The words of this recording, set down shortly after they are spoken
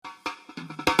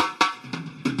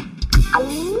Thing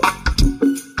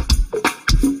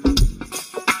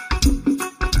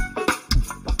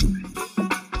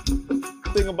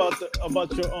about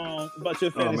your Oh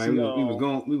fantasy. man,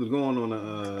 we was going on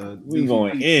a we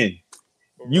going in.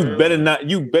 You better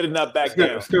not back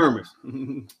down. skirmish.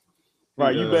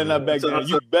 Right, you better not back down.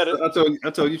 I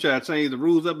told you try to change the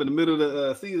rules up in the middle of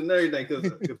the season and everything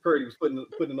because Purdy was putting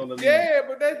it on the league. Yeah,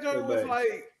 but that joint was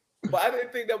like, but I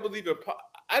didn't think that was even.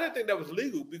 I didn't think that was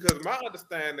legal because my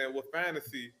understanding with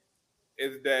fantasy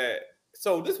is that.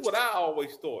 So this is what I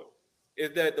always thought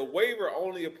is that the waiver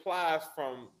only applies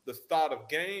from the start of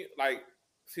game. Like,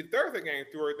 see, Thursday game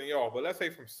threw everything off, but let's say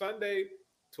from Sunday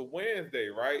to Wednesday,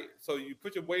 right? So you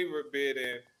put your waiver bid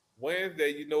in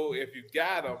Wednesday. You know if you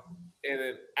got them. And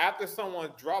then after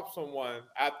someone drops someone,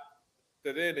 after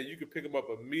then you can pick them up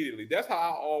immediately. That's how I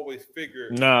always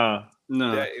figured. Nah.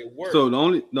 That it worked. So the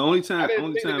only time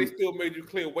they still made you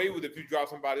clear waivers if you drop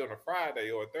somebody on a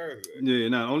Friday or a Thursday.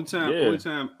 Yeah, only time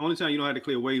you don't have to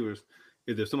clear waivers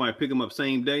is if somebody pick them up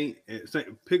same day,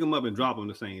 pick them up and drop them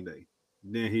the same day.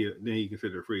 Then he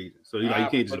considered a free agent. So you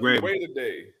can't just grab him. Wait a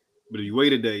day. But if you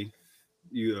wait a day,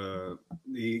 you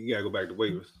gotta go back to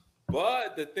waivers.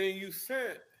 But the thing you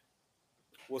sent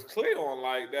was clear on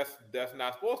like that's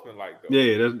not sportsmanlike though.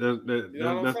 Yeah, that's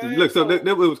look. So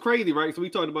that was crazy, right? So we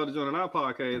talked about the joint on our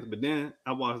podcast, but then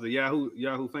I watched the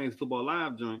Yahoo Fantasy Football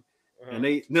Live joint, and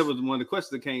that was one of the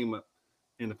questions that came up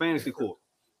in the fantasy court.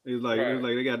 It was like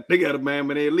they got a man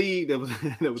in their league that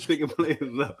was picking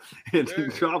players up and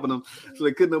dropping them, so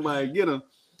they couldn't nobody get them.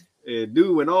 And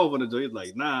dude went off on the joint. He's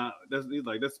like, nah,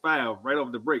 that's foul right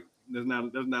off the break. That's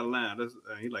not a line.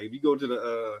 He's like, if you go to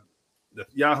the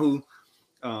Yahoo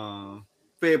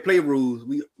fair play rules,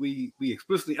 we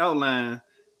explicitly outline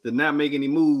to not make any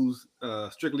moves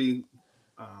strictly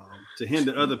to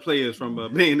hinder other players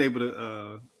from being able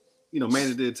to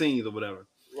manage their teams or whatever.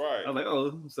 Right. I was like,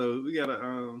 oh, so we gotta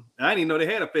I didn't even know they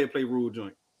had a fair play rule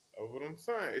joint. That's what I'm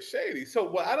saying. It's shady. So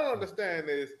what I don't understand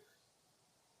is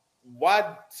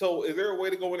why. So is there a way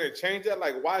to go in there and change that?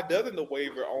 Like, why doesn't the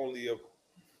waiver only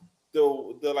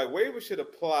the waiver should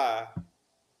apply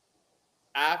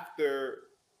after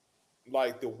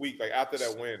like the week, like after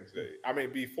that Wednesday? I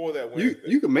mean, before that Wednesday.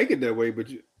 You can make it that way, but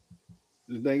the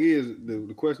thing is,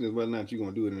 the question is whether or not you're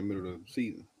gonna do it in the middle of the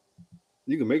season.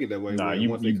 You can make it that way. Nah,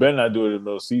 you better not do it in the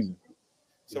middle of the season.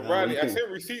 So, Rodney, I sent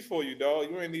receipts for you, dog.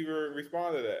 You ain't even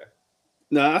respond to that.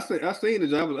 No, I seen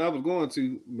it. I was going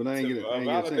to, but I ain't get it.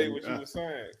 Validate what you were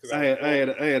saying. I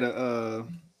had a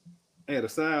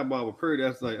sidebar with Purdy. I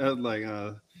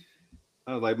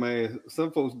was like, man,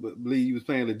 some folks believe you was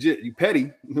playing legit. You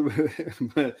petty,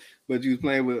 but you was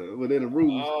playing within the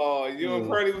rules. Oh, you and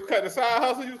Purdy was cutting a side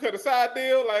hustle. You was cutting a side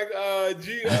deal like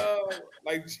G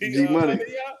Money.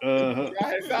 Y'all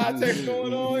had side text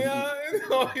going on, y'all.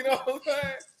 You know what I'm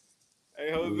saying?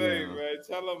 Hey, Jose, man,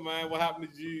 tell him, man, what happened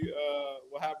to G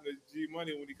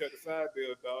Money when he cut the side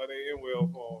deal, dog? It ain't in well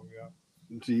for him,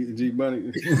 y'all. G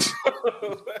Money.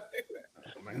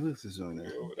 Man, what's this on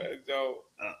there?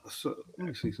 So let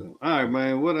me see something. All right,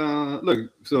 man. What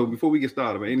look, so before we get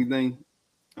started, man, anything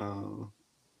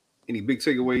any big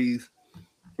takeaways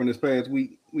from this past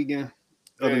weekend?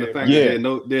 Other than the fact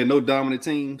that there are no dominant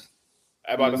teams.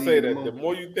 I'm about to say that the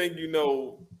more you think you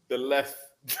know, the less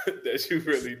that you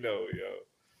really know, yo.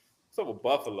 What's up with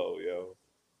Buffalo, yo?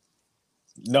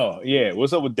 No, yeah.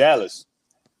 What's up with Dallas?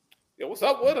 Yeah, what's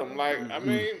up with them? Like, I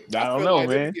mean, I don't know,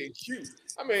 man. Getting cute.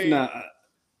 I mean, nah,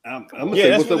 I'm gonna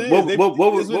say what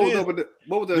was up with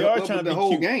the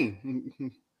whole game?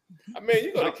 I mean,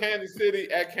 you go to Kansas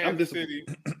City at Kansas City.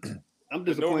 I'm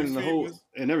disappointed in the whole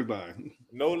and everybody.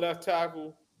 No left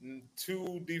tackle,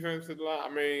 2 defensive line. I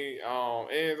mean,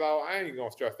 ends out. I ain't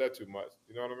gonna stress that too much.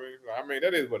 You know what I mean? I mean,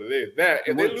 that is what it is. That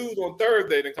if they lose on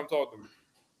Thursday, then come talk to me.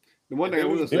 The one thing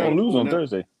they don't lose on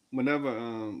Thursday.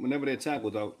 Whenever their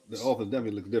tackles out, the offense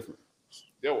definitely looks different.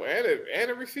 Yo, and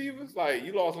the receivers, like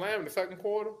you lost Lamb in the second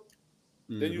quarter.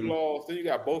 Then you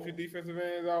got both your defensive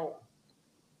ends out.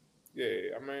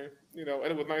 Yeah, I mean, you know,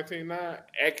 and it was 19-9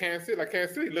 at Kansas City. Like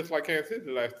Kansas City looks like Kansas City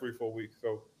the last 3-4 weeks.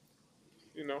 So,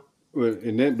 you know. But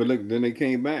look, then they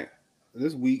came back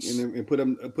this week and put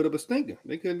up a stinker.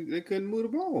 They couldn't move the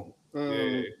ball.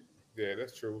 Yeah,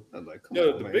 that's true. I was like,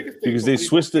 the biggest thing because they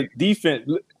switched the defense.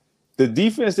 The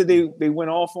defense that they went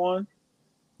off on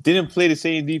didn't play the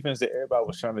same defense that everybody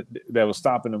was that was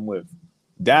stopping them with.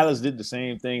 Dallas did the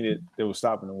same thing that they were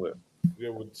stopping them with. Yeah,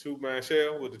 with 2-man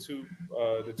shell, with the two.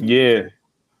 Yeah.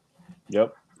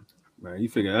 Yep. Man, you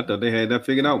figured? I thought they had that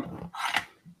figured out.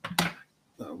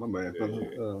 Oh, my bad.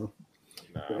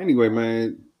 But anyway,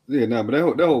 man. Yeah, but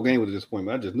that whole game was a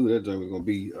disappointment. I just knew that joint was gonna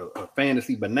be a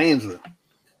fantasy bonanza.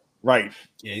 Right.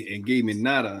 And gave me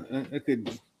nada. I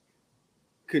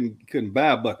couldn't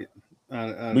buy a bucket.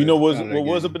 You know what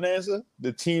was a bonanza?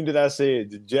 The team that I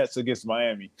said, the Jets against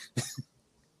Miami.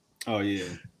 Oh yeah,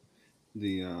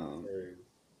 the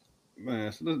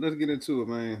man. So let's get into it,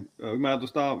 man. We might as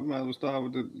well start.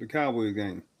 With the Cowboys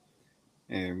game,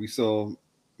 and we saw,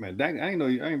 man. Dak, I ain't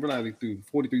realize he threw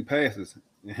 43 passes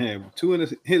and had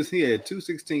he had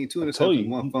 216, 2 interceptions,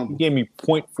 one fumble. He gave me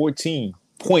point 14.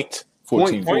 Point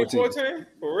 14?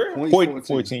 For real? Point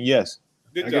 14. Yes.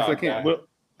 Good job, I can't. Well,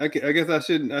 I guess I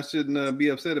shouldn't be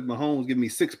upset if Mahomes give me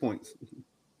 6 points.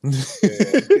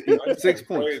 Yeah, 6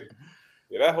 points. Crazy.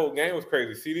 Yeah, that whole game was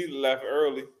crazy. CD left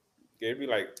early, gave me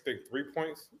like I think 3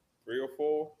 points, 3 or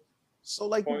 4. So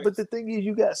like, points. But the thing is,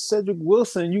 you got Cedric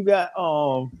Wilson, you got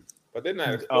but they're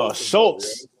not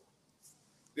Schultz.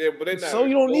 Yeah, but they're not. So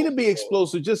you don't need to be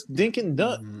explosive, just dink and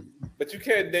dunk. Mm-hmm. But you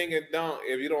can't dink and dunk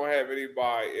if you don't have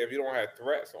anybody, if you don't have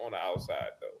threats on the outside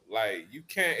though. Like you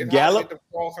can't. It's Gallup, the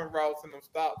crossing routes and them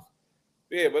stops.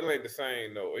 Yeah, but it ain't the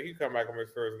same though. He come back on his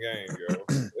first game, yo.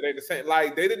 It ain't the same.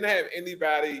 Like they didn't have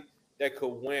anybody that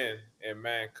could win in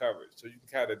man coverage, so you can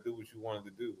kind of do what you wanted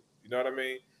to do. You know what I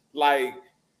mean? Like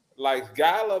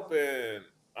Gallup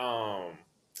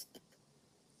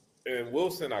and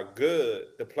Wilson are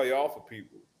good to play off of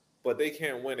people, but they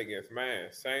can't win against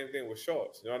man. Same thing with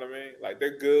Schultz. You know what I mean? Like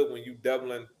they're good when you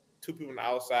doubling 2 people on the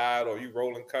outside or you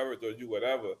rolling coverage or you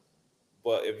whatever.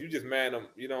 But if you just man them,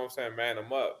 you know what I'm saying, man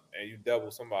them up and you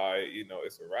double somebody, you know,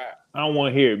 it's a wrap. I don't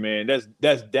want to hear it, man. That's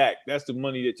Dak. That's the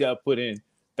money that y'all put in.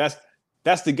 That's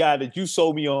the guy that you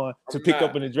sold me on to pick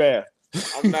up in the draft.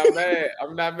 I'm not mad.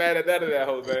 I'm not mad at none of that,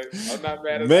 Jose. I'm not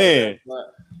mad at man.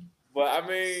 But I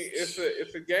mean, it's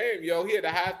a game, yo. He had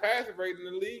the highest passing rate in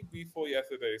the league before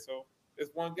yesterday, so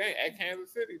it's one game at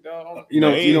Kansas City, dog. You know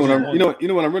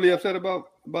what I'm really upset about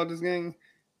this game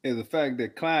is the fact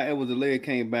that Clyde Edwards-Helaire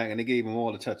came back and they gave him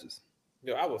all the touches.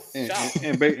 Yo, I was shocked.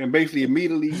 And basically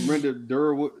immediately rendered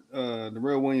Darrell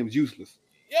Williams useless.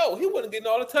 Yo, he wasn't getting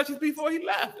all the touches before he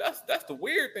left. That's the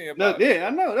weird thing about it. Yeah,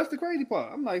 I know. That's the crazy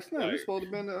part. I'm like, snap, this supposed to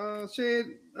have been the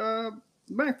shared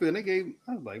backfield. I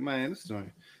was like, man, this is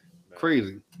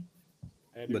crazy.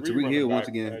 But Tyreek Hill once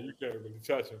again, you can't really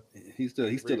touch him. He's still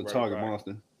a target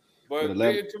monster. But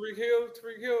Tyreek Hill,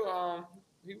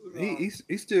 he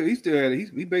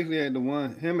basically had the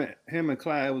one. Him and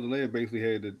Clyde Edwards-Helaire basically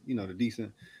had the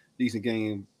decent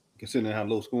game considering how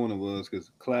low scoring it was, because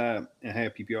Clyde and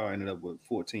half PPR ended up with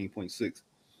 14.6,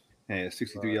 had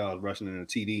 63 yards rushing in a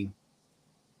TD,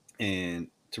 and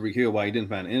Tyreek Hill, while he didn't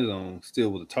find the end zone, still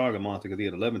was a target monster because he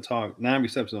had 9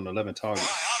 receptions on 11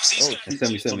 targets and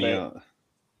 77 yards.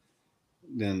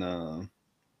 Then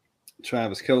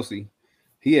Travis Kelce,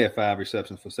 he had 5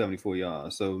 receptions for 74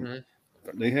 yards. So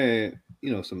they had,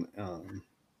 some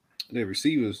their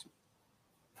receivers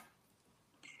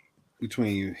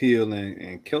between Hill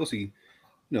and Kelce,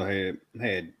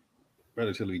 had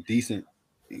relatively decent,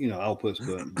 outputs,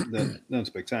 but nothing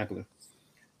spectacular.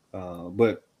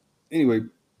 But anyway,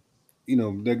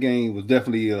 that game was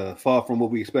definitely far from what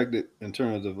we expected in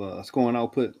terms of scoring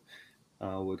output.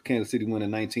 With Kansas City winning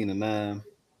 19-9,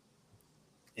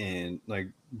 and like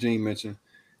Gene mentioned,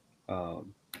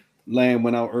 Lamb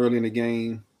went out early in the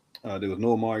game. There was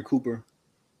no Amari Cooper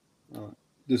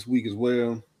this week as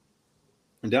well,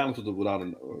 and Dallas was without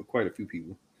quite a few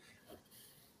people,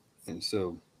 and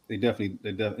so it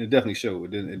definitely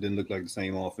showed. It didn't look like the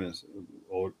same offense,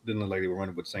 or didn't look like they were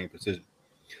running with the same precision.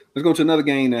 Let's go to another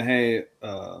game that had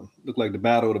looked like the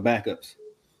battle of the backups,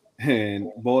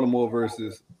 and Baltimore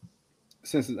versus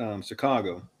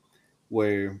Chicago,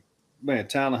 where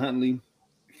Tyler Huntley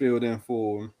filled in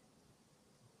for.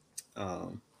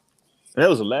 That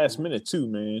was a last minute too,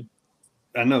 man.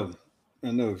 I know,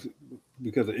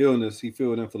 because of illness, he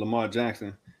filled in for Lamar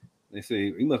Jackson. They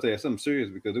say he must have had something serious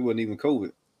because it wasn't even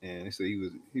COVID, and they say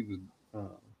he was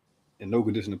in no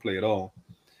condition to play at all.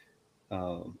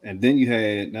 And then you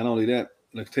had not only that,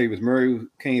 Latavius Murray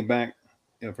came back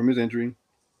from his injury,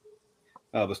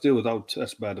 but still was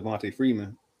outtouched by Devontae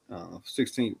Freeman,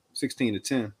 16 to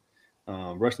 10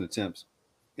 rushing attempts,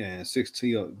 and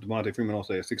Devontae Freeman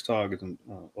also had 6 targets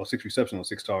or 6 receptions on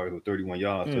 6 targets with 31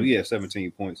 yards. So he had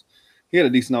 17 points. He had a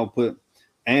decent output.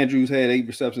 Andrews had 8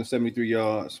 receptions, 73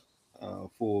 yards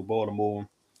for Baltimore.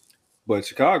 But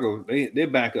Chicago, their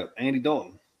backup, Andy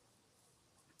Dalton,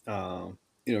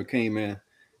 came in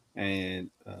and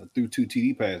threw 2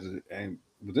 TD passes, and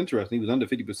it was interesting. He was under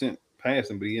 50%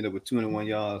 passing, but he ended up with 201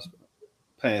 yards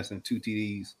passing, 2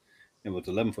 TDs, and was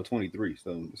 11 for 23.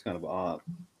 So it's kind of an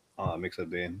odd mix up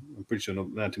there. I'm pretty sure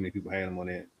not too many people had him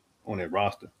on that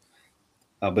roster.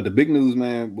 But the big news,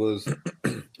 man, was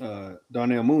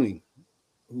Darnell Mooney,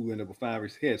 who ended up with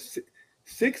 5. He had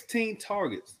 16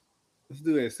 targets. This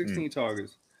dude had 16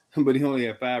 targets, but he only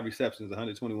had 5 receptions,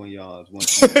 121 yards, 1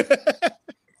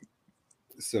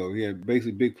 So he had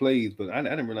basically big plays, but I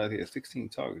didn't realize he had 16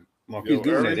 targets. Marquise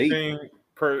Goodwin had 8.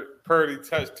 Purdy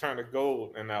touch turned to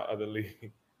gold in our other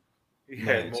league. He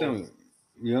had more.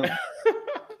 Yeah.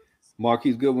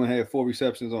 Marquise Goodwin had 4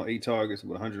 receptions on 8 targets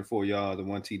with 104 yards and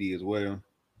 1 TD as well.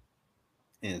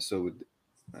 And so,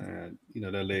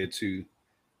 that led to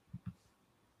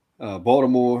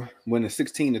Baltimore winning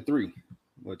 16-3,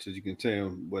 which, as you can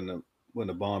tell, wasn't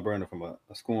a barn burner from a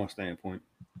scoring standpoint.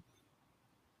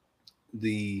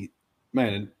 I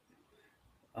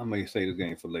may say this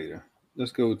game for later.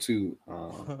 Let's go to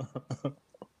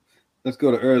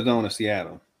Arizona,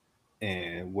 Seattle,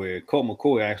 and where Colt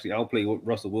McCoy actually outplayed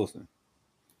Russell Wilson.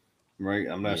 Right,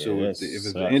 I'm not sure if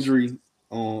it's an injury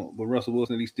with Russell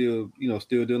Wilson that he's still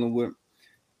dealing with.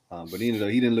 But he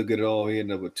didn't look good at all. He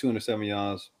ended up with 207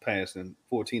 yards passing,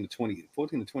 14 to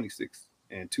 26,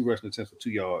 and 2 rushing attempts for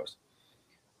 2 yards.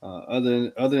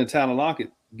 Other than Tyler Lockett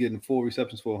getting 4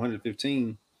 receptions for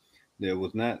 115, there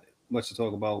was not much to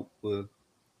talk about with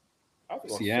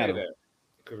Seattle.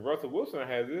 Because Russell Wilson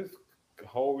has this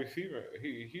whole receiver.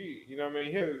 He you know what I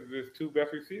mean? He has his 2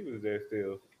 best receivers there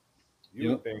still. You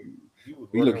would think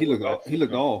he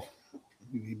looked off.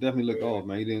 He definitely looked off,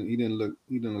 man. He didn't look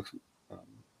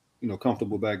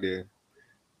comfortable back there.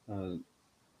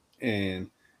 And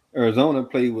Arizona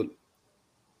played with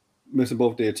missing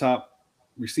both their top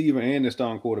receiver and their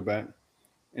starting quarterback,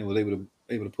 and was able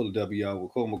to pull a W out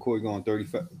with Colt McCoy going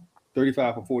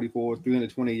 35 for 44,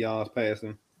 320 yards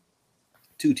passing,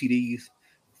 2 TDs.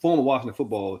 Former Washington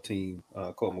football team,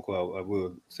 Colt McCoy, I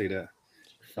will say that.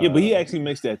 Yeah, but he actually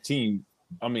makes that team.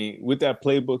 I mean, with that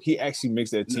playbook, he actually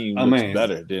makes that team look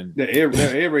better than the air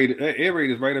raid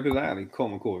is right up his alley.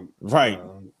 Colt McCoy, right?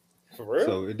 For real?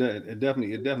 So it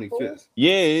definitely fits.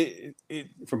 Yeah, it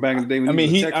from back in the day. When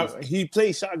he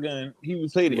played shotgun. He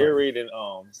played air raid in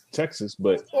Texas,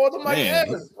 but Mike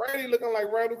Evans, right? He looking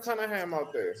like Randall Cunningham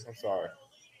out there. I'm sorry.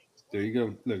 There you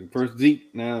go. Look, first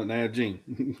Zeke, now Gene.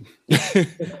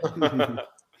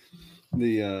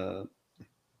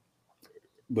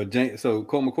 So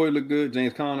Colt McCoy looked good.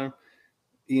 James Conner,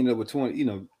 he ended up with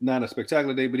 20, not a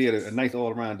spectacular day, but he had a nice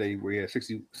all-around day where he had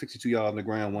 62 yards on the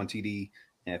ground, 1 TD,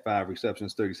 and 5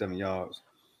 receptions, 37 yards.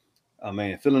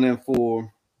 Filling in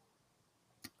for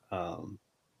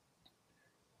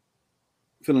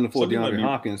DeAndre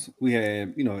Hopkins, we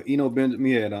had, Eno Benjamin.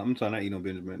 We had, not Eno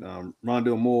Benjamin,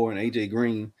 Rondale Moore and AJ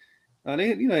Green. They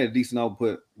had, had a decent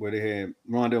output where they had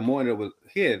Rondale Moore.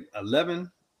 He had 11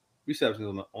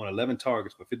 receptions on 11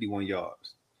 targets for 51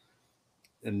 yards.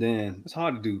 And then it's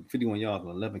hard to do 51 yards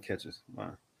on 11 catches.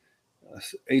 Wow.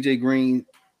 AJ Green,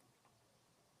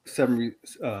 4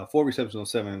 receptions on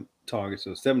 7 targets,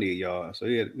 so 78 yards. So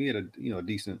he had a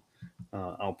decent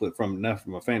output not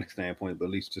from a fantasy standpoint, but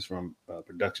at least just from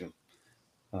production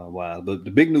wise. But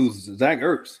the big news is Zach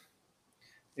Ertz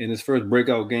in his first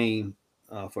breakout game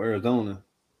for Arizona,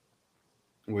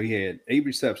 where he had 8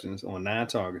 receptions on 9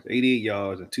 targets, 88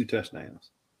 yards, and 2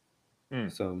 touchdowns.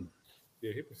 So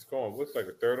yeah, he's been scoring. What's like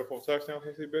a 3rd or 4th touchdown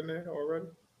since he's been there already?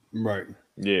 Right.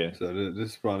 Yeah. So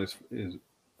this probably is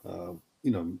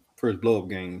first blow up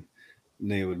game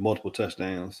there with multiple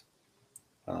touchdowns.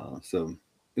 So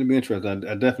it'll be interesting.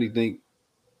 I definitely think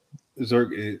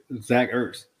Zach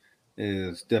Ertz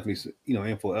is definitely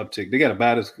in for an uptick. They got a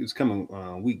bye this coming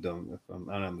week though, if I'm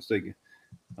not mistaken.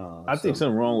 I think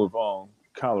something wrong with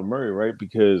Kyler Murray, right?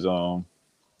 Because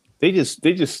they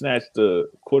just snatched the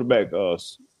quarterback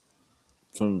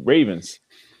from Ravens.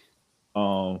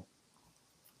 The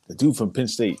dude from Penn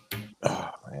State.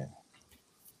 Oh man.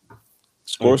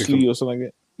 Scorsky or something like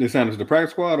that. They signed him to the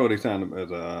practice squad, or they signed him as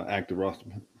an active roster?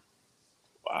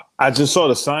 I just saw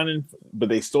the signing, but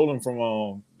they stole him from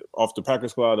off the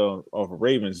practice squad off of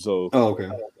Ravens. So, okay.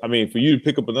 I mean, for you to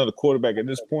pick up another quarterback at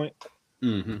this point,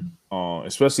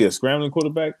 especially a scrambling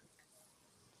quarterback,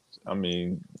 I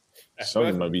mean,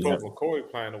 something might be happening. McCoy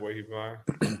playing the way he's playing.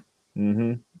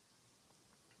 Mm-hmm.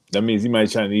 That means he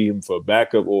might try to need him for a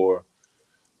backup, or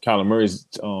Kyler Murray's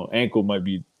ankle might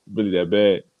be really that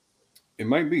bad. It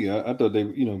might be. I thought they,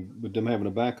 with them having a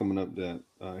back coming up, that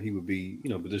he would be,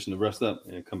 positioned to rest up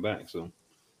and come back. So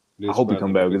I hope he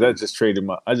come back, because I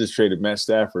just traded Matt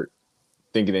Stafford,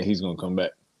 thinking that he's gonna come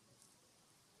back.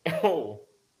 Oh,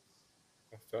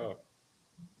 that's tough.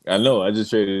 I know. I just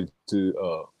traded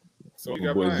to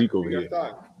my boy Zeke over here.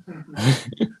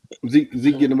 Zeke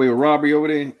getting away with Robbie over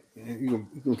there. You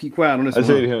gonna keep quiet on this?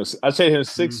 I traded him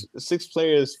 6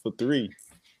 players for 3.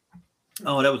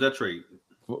 Oh, that was that trade.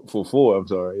 for 4. I'm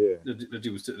sorry. Yeah. That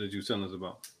you were telling us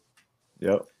about.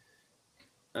 Yep.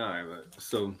 All right, but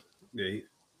so yeah,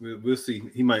 we'll see.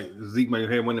 Zeke might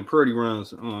have one of the Purdy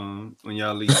runs on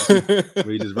y'all league where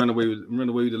he just run away with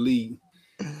the lead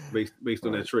based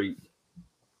on that trade.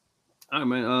 All right,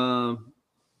 man. I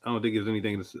don't think there's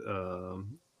anything to.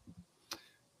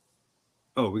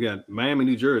 We got Miami,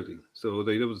 New Jersey. So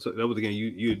that was again.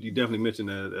 You definitely mentioned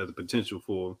that as a potential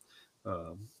for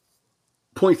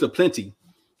points of plenty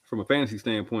from a fantasy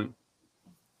standpoint,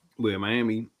 where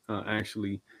Miami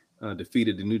actually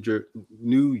defeated the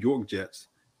New York Jets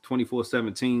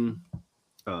 24-17.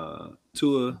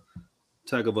 Tua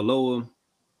Tagovailoa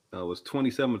was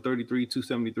 27-33,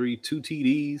 273, 2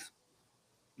 TDs,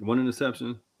 1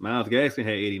 interception. Myles Gaskin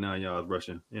had 89 yards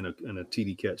rushing in a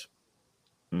TD catch.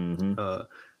 Mm-hmm.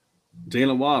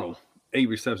 Jalen Waddle, 8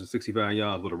 receptions, 65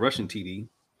 yards with a rushing TD.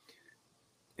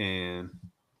 And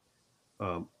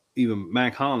even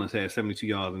Mac Hollins had 72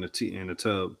 yards in the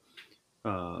tub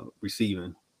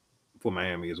receiving for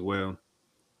Miami as well.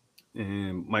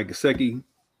 And Mike Gesicki,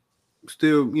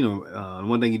 still,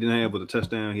 one thing he didn't have was a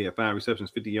touchdown. He had 5 receptions,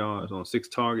 50 yards on 6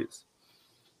 targets.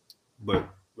 But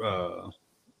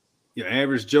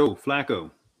average Joe Flacco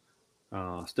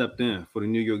stepped in for the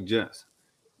New York Jets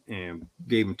and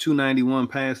gave him 291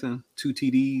 passing, 2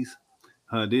 TDs.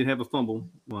 Did have a fumble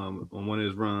on one of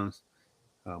his runs.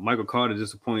 Michael Carter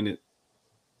disappointed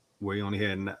where he only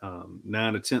had 9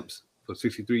 attempts for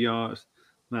 63 yards.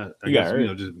 I guess,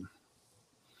 just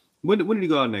when did he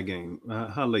go out in that game?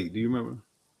 How late? Do you remember?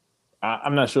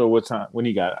 I'm not sure what time when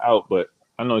he got out, but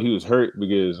I know he was hurt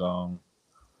because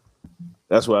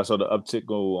that's where I saw the uptick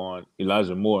go on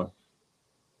Elijah Moore.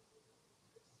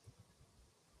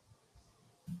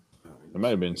 It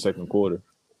might have been second quarter.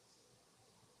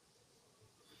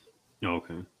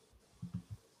 Okay.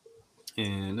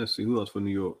 And let's see who else for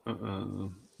New York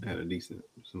had a decent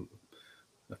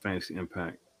fantasy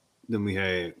impact. Then we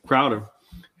had Crowder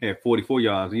had 44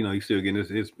 yards. He's still getting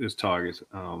his targets,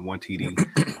 1 TD.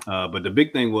 But the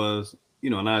big thing was,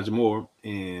 Elijah Moore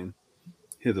and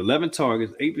his 11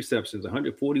 targets, 8 receptions,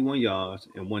 141 yards,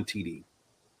 and 1 TD.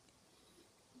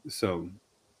 So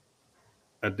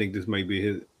I think this may be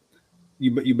his.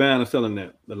 You buying or selling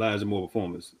that Elijah Moore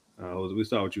performance? Jose, we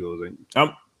start with you, Jose.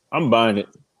 I'm buying it.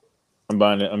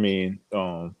 I mean,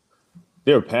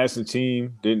 they're a passing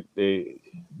team.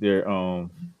 Their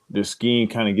scheme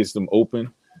kind of gets them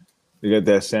open. They got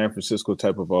that San Francisco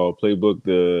type of playbook,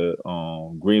 the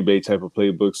Green Bay type of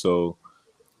playbook. So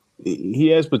he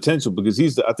has potential because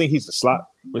I think he's the slot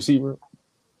receiver,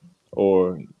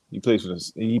 or he plays from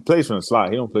the slot.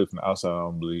 He don't play from the outside, I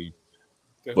don't believe.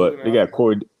 But they got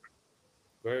Corey.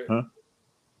 Go ahead. Huh?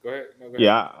 Go ahead. No, go ahead.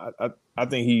 Yeah, I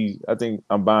think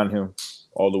I'm buying him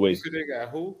all the way. So they got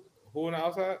who? Who on the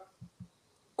outside?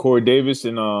 Corey Davis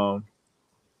and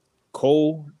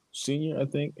Cole Sr., I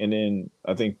think, and then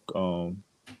I think I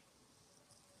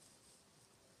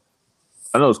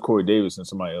know it's Corey Davis and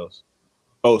somebody else.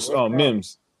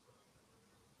 Mims.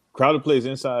 Crowder plays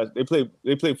inside. They play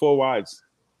 4 wides.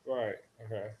 Right.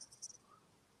 Okay.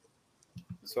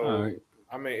 So right.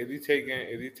 I mean, is he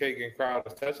taking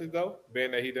Crowder's touches though?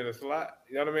 Being that he did a slot,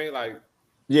 you know what I mean? Like,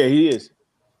 yeah, he is.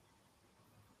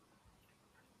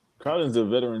 Crowder's a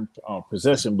veteran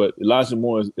possession, but Elijah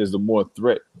Moore is the more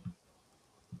threat.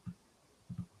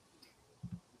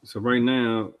 So right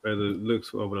now, as it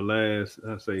looks over the last,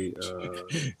 I say,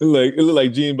 it look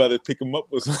like Gene about to pick him up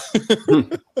or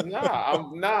something.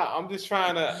 I'm just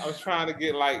trying to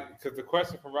get because the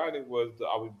question from Rodney was,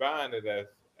 are we buying it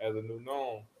as a new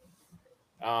norm?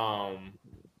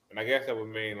 And I guess that would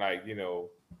mean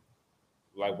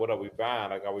what are we buying?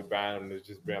 Like, are we buying him as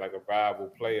just being like a viable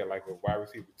player, like a wide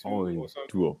receiver 2 or something?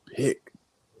 To a pick,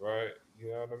 right?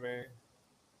 You know what I mean?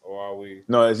 Or are we?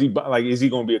 No, is he going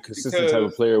to be a consistent type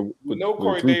of player? We know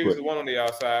Corey Davis is one on the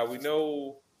outside. We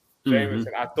know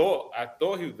Jameson. I thought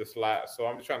he was the slot. So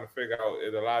I'm just trying to figure out,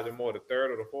 is Elijah Moore the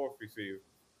 3rd or the 4th receiver,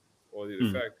 or is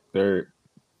he the 2nd?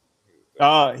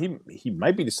 3rd. He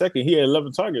might be the 2nd. He had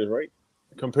 11 targets, right?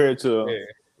 Compared to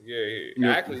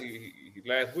yeah. Actually,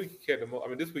 last week he had the most. I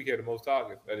mean, this week he had the most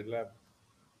targets at 11.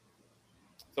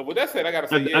 So with that said, I got to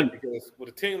say because with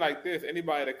a team like this,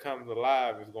 anybody that comes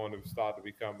alive is going to start to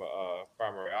become a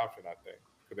primary option. I think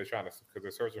because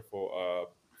they're searching for a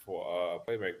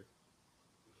playmaker.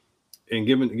 And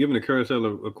given the carousel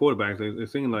of quarterbacks, it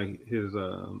seems like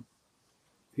he'll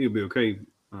be okay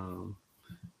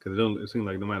because it seems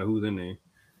like no matter who's in there.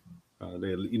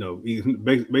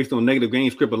 Based on negative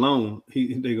game script alone,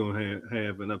 they're gonna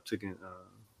have an uptick in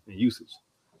usage.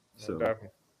 So definitely.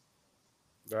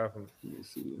 Let me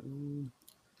see.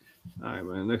 All right,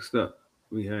 man. Next up,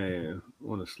 we have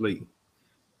on the slate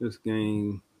this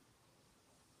game.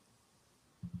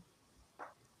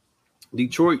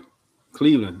 Detroit,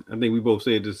 Cleveland. I think we both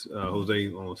said this,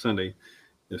 Jose, on Sunday.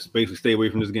 Just basically stay away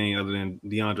from this game other than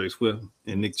DeAndre Swift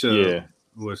and Nick Chubb. Yeah.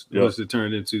 Was it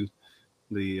turned into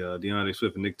the DeAndre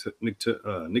Swift and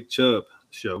Nick Chubb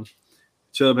show.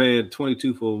 Chubb had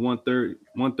 22 for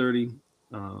 130,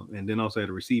 and then also had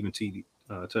a receiving TD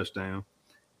touchdown.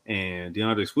 And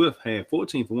DeAndre Swift had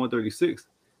 14 for 136,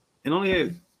 and only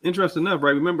had, interesting enough,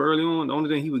 right? Remember early on, the only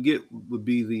thing he would get would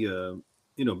be the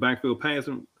backfield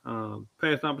passing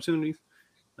opportunities.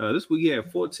 This week he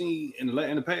had 14 in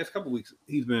the past couple weeks.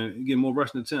 He's been getting more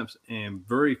rushing attempts and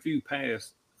very few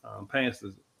passes out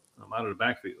of the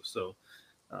backfield. So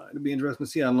it'll be interesting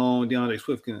to see how long DeAndre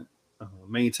Swift can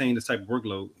maintain this type of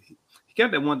workload. He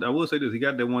got that one. I will say this: he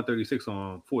got that 136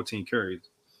 on 14 carries.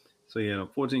 So yeah,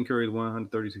 14 carries,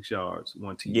 136 yards,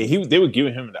 1 TD. Yeah, they were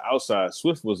giving him the outside.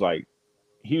 Swift was like,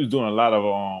 he was doing a lot of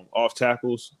off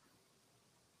tackles,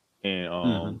 and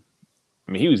I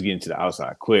mean, he was getting to the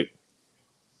outside quick.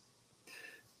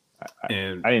 I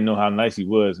didn't know how nice he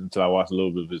was until I watched a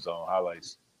little bit of his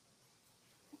highlights.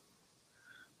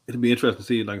 It'll be interesting to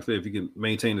see, like I said, if he can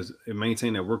maintain that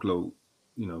workload.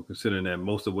 Considering that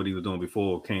most of what he was doing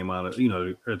before came out of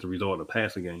as a result of the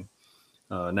passing game,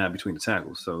 not between the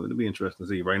tackles. So it'll be interesting to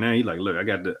see. Right now, he's like, look, I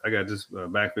got this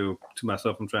backfield to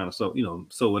myself. I'm trying to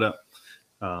sew it up.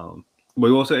 But we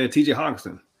also had T.J.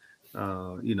 Hockenson,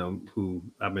 who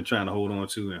I've been trying to hold on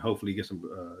to and hopefully get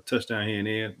some touchdown here and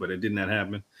there, but it did not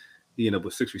happen. He ended up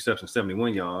with 6 receptions,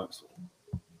 71 yards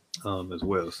as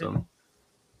well. So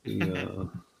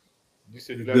you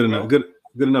said good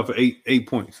enough for eight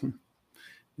points.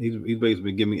 He's basically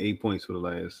been giving me 8 points for the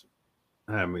last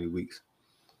how many weeks.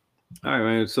 All right,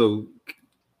 man. So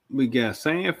we got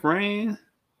San Fran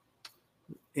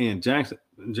and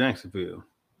Jacksonville.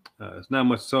 It's not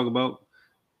much to talk about.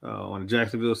 On the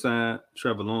Jacksonville side,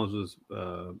 Trevor Lawrence was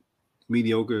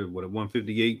mediocre with a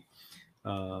 158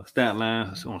 stat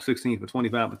line on 16 for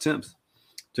 25 attempts.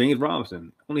 James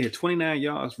Robinson only had 29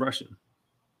 yards rushing,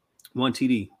 1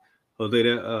 TD. Jose,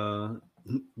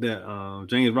 that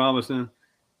James Robinson.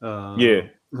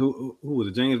 Who was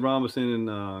it? James Robinson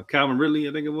and Calvin Ridley,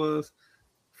 I think it was.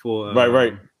 For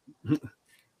right.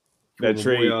 That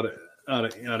trade out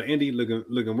of Indy,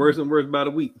 looking worse and worse by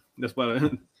the week. That's about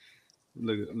it.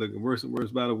 Looking worse and worse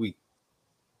by the week.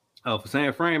 For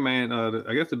San Fran, man,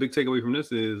 I guess the big takeaway from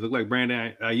this is look like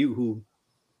Brandon Ayuk, who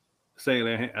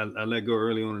sadly I let go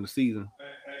early on in the season,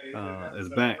 is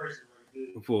back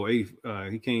for 80.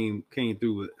 He came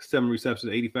through with 7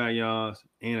 receptions, 85 yards,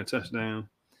 and a touchdown.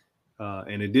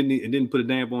 And it didn't put a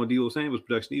damp on Deebo Samuel's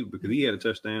production either because he had a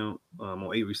touchdown on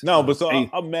 8 receptions. No, but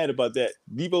I'm mad about that.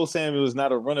 Deebo Samuel is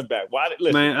not a running back. Why?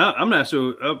 Listen. Man, I'm not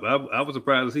sure. I was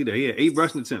surprised to see that he had 8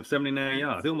 rushing attempts, 79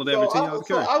 yards. He almost averaged 10 yards a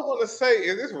carry. I want to say,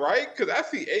 is this right? Because I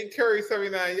see 8 carries,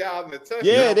 79 yards, and a touchdown.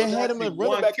 Yeah, they had him a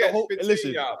running back.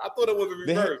 Listen, I thought it was a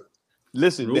reverse.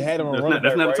 They had him a running back.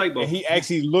 That's not a typo. And he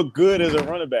actually looked good as a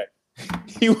running back.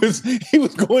 He was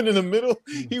going in the middle.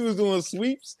 He was doing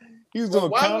sweeps. He was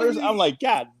doing counters. I'm like,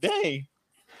 God dang.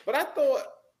 But I thought,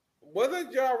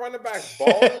 wasn't y'all running back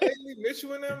ball lately,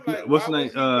 Mitchell and them? Like, what's the name?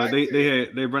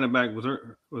 They running back got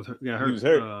hurt. He was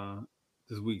hurt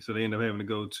this week, so they ended up having to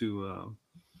go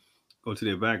to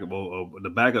their backup or the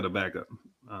back of the backup,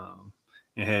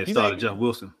 and had started Jeff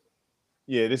Wilson.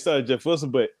 Yeah, they started Jeff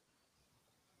Wilson, but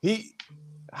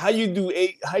how you do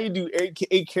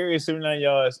eight carries, 79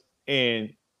 yards,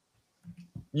 and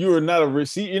you are not a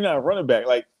receiver. You're not a running back.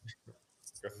 Like,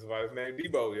 that's why his name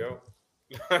Debo, yo.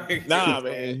 Nah,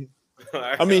 man.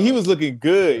 I mean, he was looking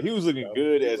good. He was looking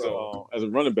good as a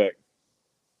running back.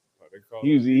 I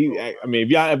mean, if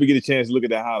y'all ever get a chance to look at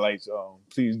the highlights,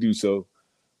 please do so.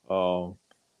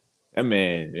 That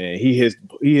man, he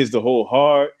hits the hole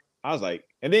hard. I was like,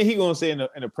 and then he gonna say in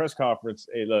a press conference,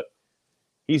 "Hey, look,"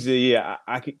 he said, "Yeah,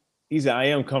 I can." He said, "I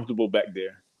am comfortable back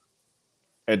there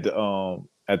at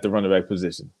the running back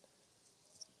position."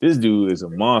 This dude is a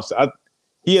monster.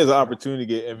 He has an opportunity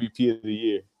to get MVP of the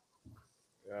year.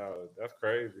 Yeah, that's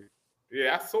crazy.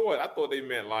 Yeah, I saw it. I thought they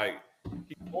meant like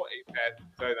he caught 8 passes,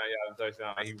 39 yards,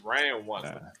 touchdown. Like he ran once.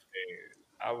 And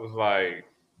I was like,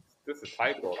 "This is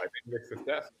typo." Like they mixed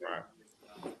success,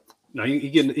 right? No,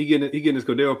 he getting his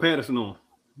Cordell Patterson on.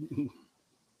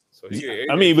 So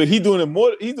I mean, but he's doing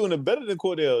it better than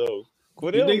Cordell though.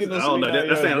 Cordell, that sounds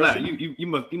a lot. You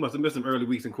must have missed some early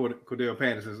weeks in Cordell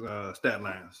Patterson's stat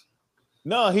lines.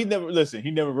 No, he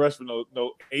never rushed for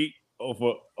no 8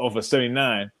 over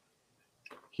 79.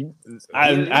 I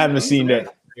haven't seen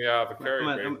that. Yeah, the carry.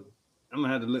 I'm gonna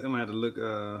have to look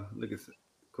at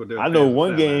Cordell I know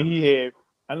one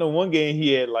game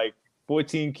he had like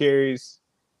 14 carries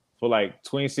for like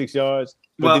 26 yards,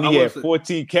 but then he had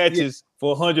 14 catches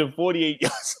for 148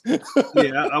 yards.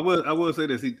 Yeah, I will say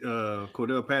this.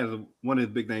 Cordell Patterson, one of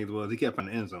his big things was he kept in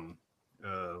the end zone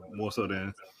more so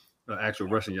than actual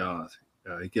rushing yards.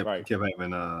 He kept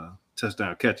having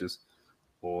touchdown catches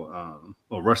or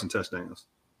rushing touchdowns,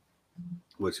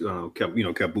 which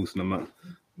kept boosting him up. Let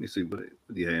me see what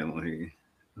he had on here.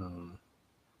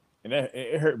 And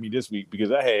it hurt me this week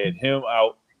because I had him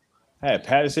out, I had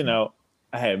Patterson out,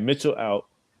 I had Mitchell out,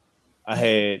 I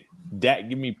had Dak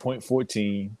give me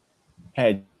 0.14,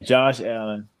 had Josh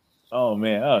Allen. Oh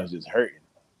man, I was just hurting.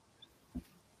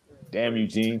 Damn you,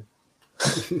 Gene.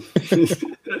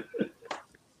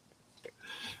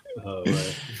 All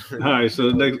right. So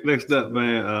next up,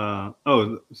 man.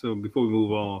 So before we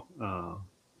move on,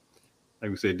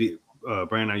 like we said,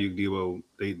 Brandon Ayuk, Debo,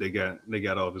 they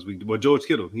got off this week. Well, George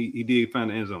Kittle, he did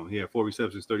find the end zone. He had 4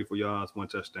 receptions, 34 yards, 1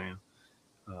 touchdown.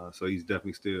 So he's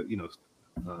definitely still,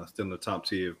 still in the top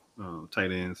tier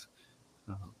tight ends.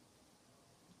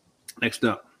 Next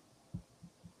up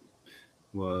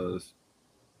was,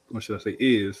 what should I say,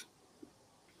 is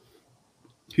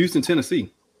Houston,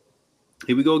 Tennessee.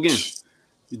 Here we go again.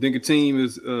 You think a team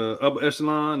is upper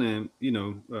echelon and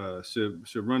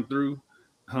should run through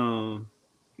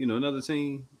another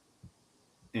team,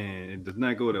 and it does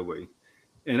not go that way.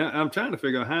 And I'm trying to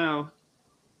figure out how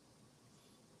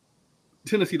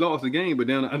Tennessee lost the game, but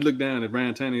then I looked down at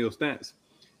Ryan Tannehill's stats: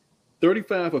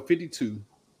 35 for 52,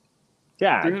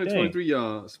 323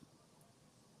 yards,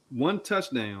 1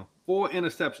 touchdown, 4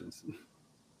 interceptions.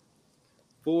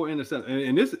 4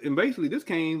 interceptions, and basically this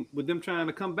came with them trying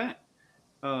to come back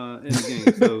in the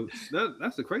game. So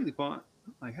that's the crazy part.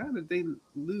 Like, how did they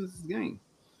lose this game?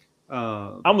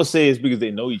 I'm gonna say it's because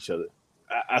they know each other.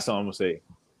 That's all I'm gonna say.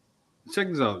 Check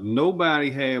this out. Nobody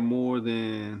had more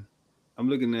than, I'm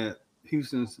looking at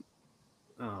Houston's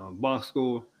box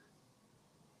score.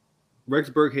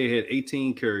 Rex Burkhead had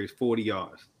 18 carries, 40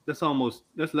 yards. That's less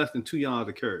than 2 yards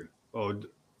a carry, or a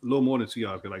little more than 2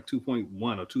 yards, like 2.1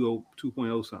 or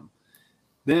 2.0 something.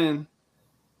 Then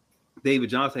David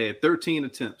Johnson had 13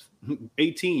 attempts,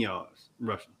 18 yards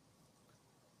rushing.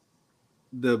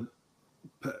 You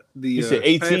said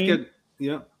 18?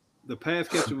 The pass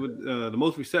catcher with the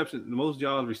most receptions, the most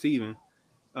yards receiving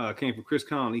came from Chris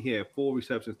Conley. He had 4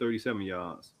 receptions, 37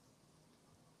 yards.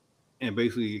 And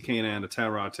basically it came down to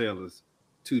Tyrod Taylor's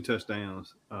 2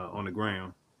 touchdowns on the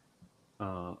ground.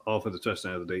 Offensive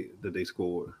touchdowns that they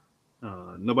scored.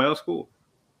 Nobody else scored.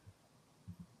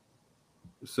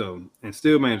 So, and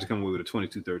still managed to come away with a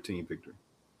 22-13 victory.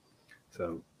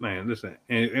 So, man, listen.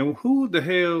 And who the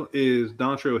hell is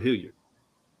Dontrell Hilliard?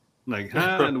 Like,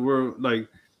 how in the world, like,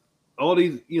 all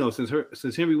these,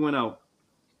 since Henry went out,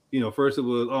 first it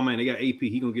was, oh man, they got AP,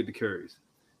 he gonna get the carries.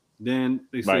 Then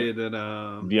they said that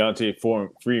Deontay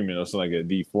Freeman or something like that.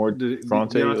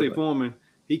 Deontay Foreman,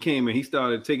 he came in, he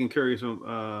started taking carries from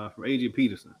AJ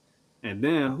Peterson. And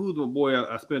then who's the boy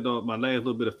I spent my last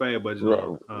little bit of fab budget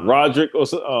on? Roderick or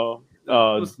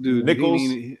Nichols.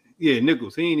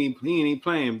 Nichols. He ain't even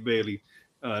playing barely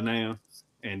now.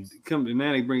 And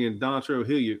now they bring in Dontrell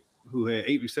Hilliard, who had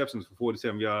 8 receptions for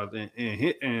 47 yards, and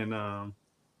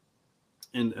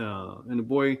the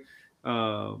boy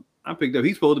I picked up,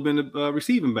 he's supposed to have been the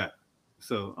receiving back.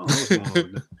 So I don't know what's going on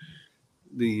with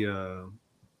that.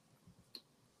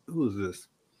 Who is this?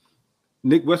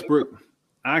 Nick Westbrook.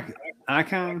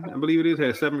 Icon, I believe it is,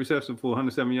 had 7 receptions for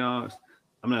 107 yards.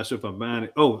 I'm not sure if I'm buying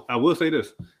it. Oh, I will say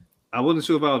this. I wasn't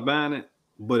sure if I was buying it,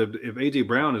 but if A.J.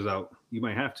 Brown is out, you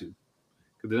might have to.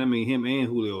 Because then that means him and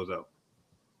Julio is out.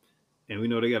 And we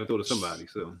know they got to throw to somebody.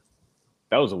 So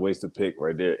that was a wasted pick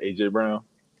right there, A.J. Brown.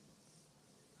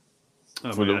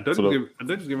 I thought he was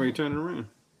getting ready to turn it around.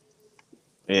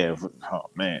 Yeah.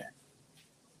 Oh, man.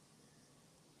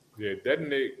 Yeah, that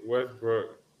Nick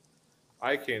Westbrook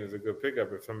Icon is a good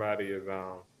pickup if somebody is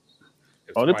they're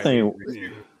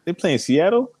playing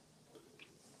Seattle?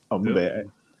 Oh, my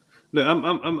bad. Look,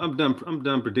 I'm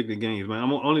done predicting games,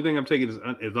 man. Only thing I'm taking is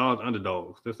odds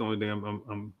underdogs. That's the only thing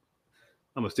I'm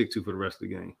gonna stick to for the rest of the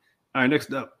game. All right,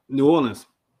 next up, New Orleans,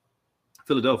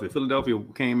 Philadelphia. Philadelphia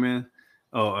came in,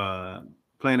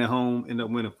 playing at home, ended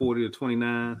up winning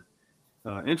 40-29.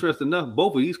 Interesting enough,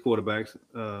 both of these quarterbacks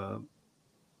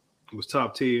was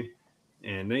top tier.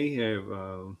 And they have,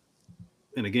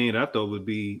 in a game that I thought would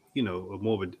be,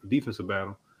 more of a defensive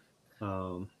battle.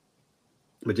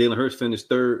 But Jalen Hurts finished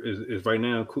third, is right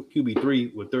now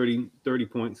QB3 with 30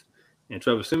 points. And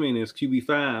Trevor Siemian is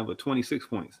QB5 with 26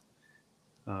 points.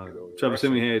 Trevor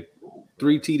Siemian had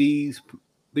 3 TDs,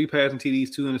 3 passing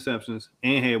TDs, 2 interceptions,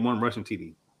 and had 1 rushing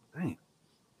TD. Dang,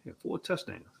 he had 4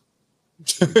 touchdowns.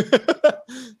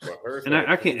 And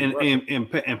I can't.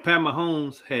 And Pat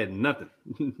Mahomes had nothing.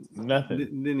 Nothing.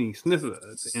 Didn't he sniff it at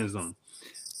the end zone?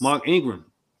 Mark Ingram,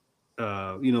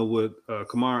 with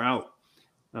Kamara out,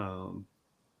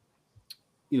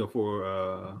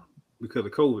 for because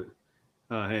of COVID,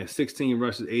 had 16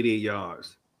 rushes, 88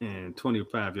 yards, and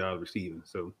 25 yards receiving.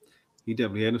 So he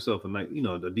definitely had himself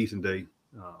a decent day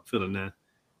filling that.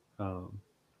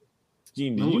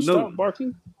 Gene, did you start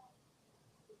Barkley?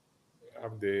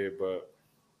 I'm dead, but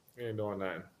he ain't doing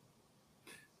nothing.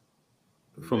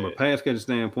 From a pass catcher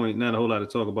standpoint, not a whole lot to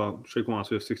talk about. Traquan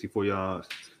Smith, 64 yards.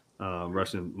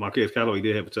 Rushing. Marquez Callaway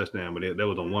did have a touchdown, but that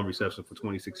was on 1 reception for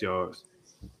 26 yards.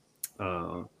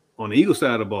 On the Eagles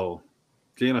side of the ball,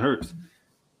 Jalen Hurts,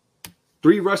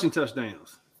 3 rushing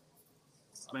touchdowns.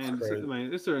 Man,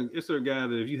 it's a guy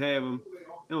that if you have him,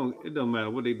 it don't matter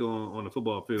what they're doing on the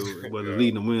football field, whether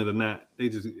leading the wins or not. They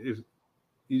just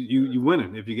you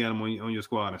winning if you got them on your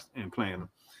squad and playing them.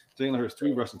 Jalen Hurts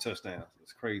 3 rushing touchdowns.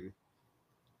 It's crazy.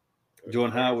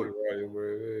 Jordan Howard,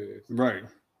 right?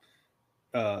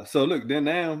 So look, then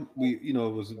now it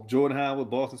was Jordan Howard,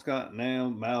 Boston Scott. Now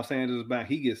Miles Sanders is back.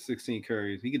 He gets 16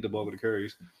 carries. He get the bulk of the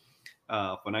carries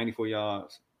for 94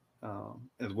 yards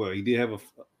as well. He did have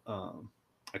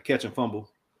a catch and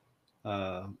fumble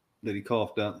that he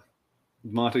coughed up.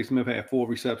 Monte Smith had 4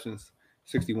 receptions,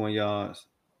 61 yards.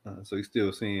 So he's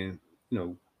still seeing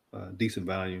decent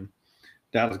value.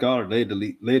 Dallas Goedert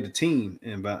led the team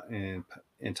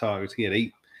in targets. He had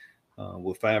 8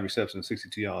 with 5 receptions,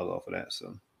 62 yards off of that.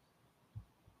 So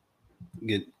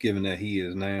given that he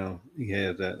has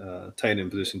that tight end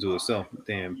position to himself,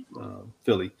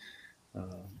 Philly,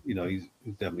 he's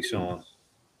definitely showing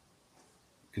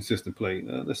consistent play.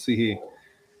 Let's see here.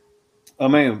 Oh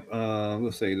man,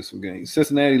 let's say this game.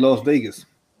 Cincinnati, Las Vegas.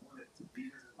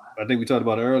 I think we talked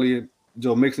about it earlier.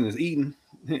 Joe Mixon is eating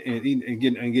and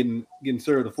getting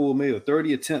served a full meal.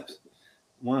 30 attempts,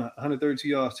 132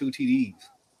 yards, 2 TDs.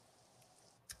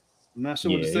 I'm not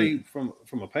sure what to say from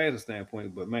a passing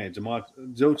standpoint, but man,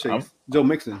 Joe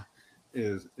Mixon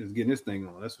is getting this thing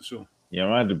on. That's for sure.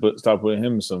 Yeah, I had to start putting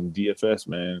him in some DFS,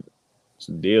 man,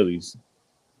 some dailies.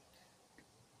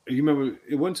 You remember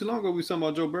it wasn't too long ago we were talking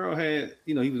about Joe Burrow had,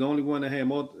 he was the only one that had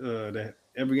more that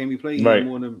every game he played he had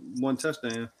more than 1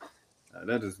 touchdown.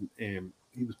 And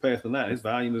he was passing a lot. His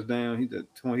volume was down. He had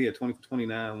 20 for 29,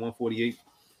 148.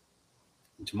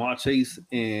 Jamar Chase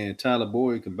and Tyler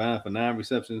Boyd combined for 9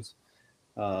 receptions,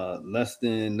 less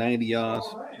than 90 yards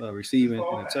receiving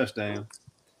and a touchdown.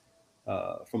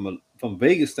 From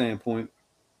Vegas standpoint,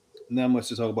 not much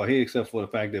to talk about here except for the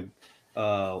fact that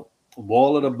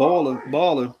Waller the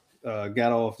baller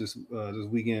got off this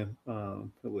weekend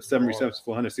with 7 receptions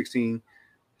for 116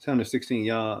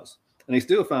 yards, and they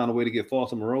still found a way to get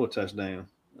Foster Moreau a touchdown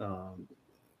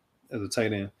as a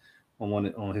tight end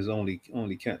on his only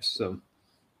catch. So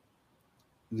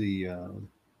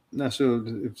not sure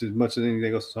if there's much of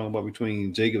anything else to talk about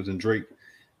between Jacobs and Drake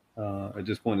at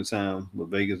this point in time. But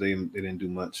Vegas, they didn't do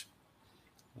much.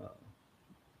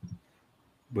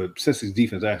 But Cincy's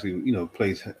defense actually,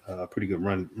 plays a pretty good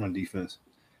run defense.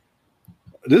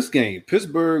 This game,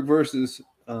 Pittsburgh versus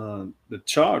the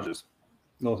Chargers,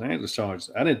 Los Angeles Chargers.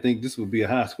 I didn't think this would be a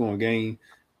high-scoring game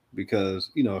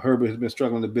because, Herbert has been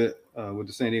struggling a bit with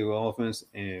the San Diego offense,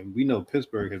 and we know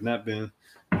Pittsburgh has not been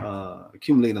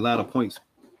accumulating a lot of points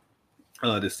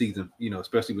this season,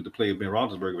 especially with the play of Ben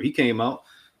Roethlisberger. But he came out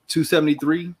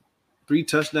 273, 3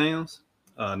 touchdowns.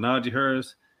 Najee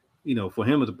Harris, for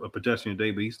him, it's a pedestrian day,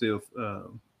 but he still,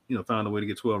 found a way to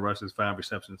get 12 rushes, 5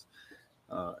 receptions,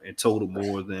 and total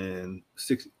more than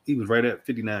 6. He was right at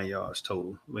 59 yards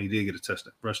total when he did get a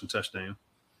rushing touchdown.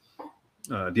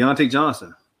 Deontay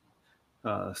Johnson,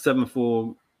 7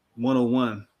 for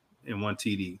 101 and 1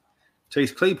 TD.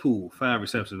 Chase Claypool, 5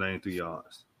 receptions, 93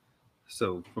 yards.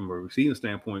 So from a receiving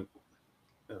standpoint,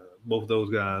 both of those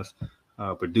guys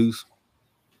produce.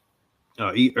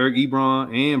 Eric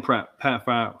Ebron and Pat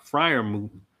Freiermuth,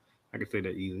 I can say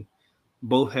that easily,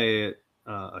 both had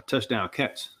a touchdown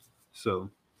catch. So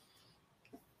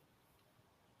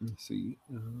let's see.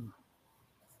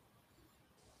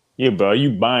 Yeah, bro, are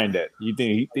you buying that? You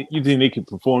think they can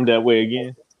perform that way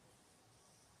again?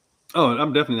 Oh,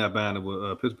 I'm definitely not buying it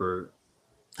with Pittsburgh.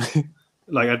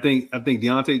 I think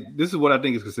Deontay. This is what I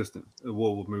think is consistent.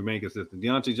 Will remain consistent.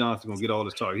 Deontay Johnson's gonna get all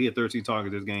his targets. He had 13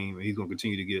 targets this game, and he's gonna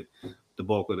continue to get the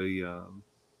bulk of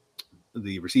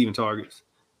the receiving targets.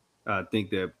 I think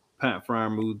that Pat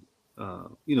Freiermuth,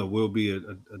 will be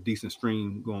a decent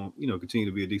stream going. Continue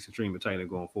to be a decent stream of tight end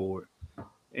going forward.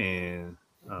 And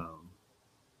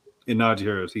And Najee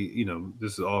Harris,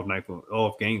 this is off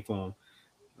game for him,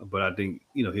 but I think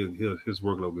his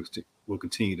workload will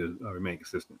continue to remain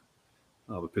consistent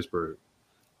with Pittsburgh.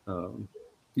 You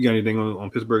got anything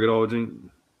on Pittsburgh at all, Gene?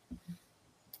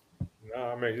 No,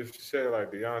 I mean just to say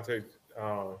like Deontay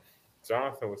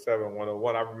Johnson was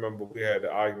 7-101. I remember we had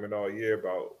the argument all year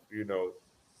about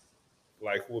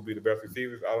like who would be the best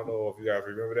receivers. I don't know if you guys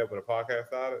remember that when the podcast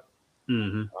started.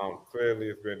 Mm-hmm. Clearly,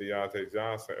 it's been Deontay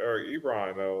Johnson. Eric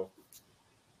Ebron, though,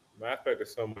 I expected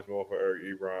so much more for Eric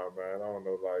Ebron, man. I don't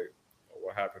know, like,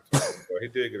 what happened to him. But he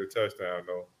did get a touchdown,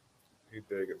 though.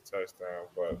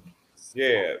 But,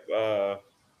 yeah,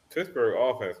 Pittsburgh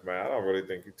offense, man, I don't really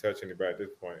think you touch anybody at this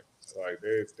point. Like,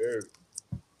 they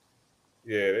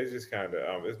just kind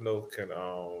of, there's no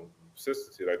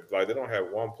consistency. Like, they don't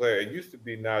have one player. It used to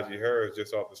be Najee Harris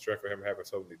just off the strength of him having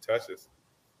so many touches.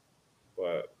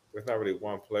 But there's not really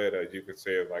one player that you could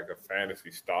say is like a fantasy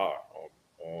star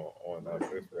on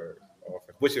Pittsburgh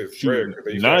offense, which is rare.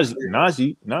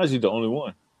 Najee the only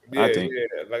one. Yeah, I think.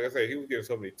 Yeah. Like I said, he was getting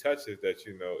so many touches that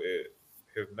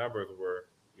his numbers were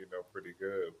pretty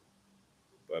good.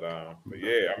 But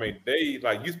yeah, I mean they used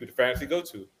to be the fantasy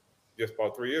go-to just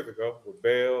about 3 years ago with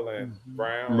Bell and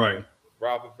Brown, right? And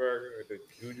Roethlisberger, and the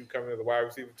Juju coming as a wide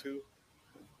receiver too.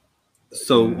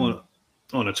 So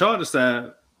on the Chargers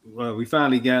side. Well, we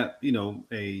finally got,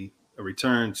 a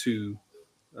return to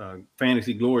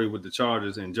fantasy glory with the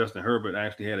Chargers, and Justin Herbert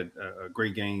actually had a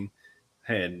great game.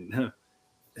 And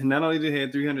not only did he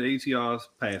have 380 yards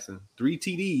passing, 3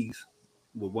 TDs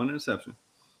with 1 interception,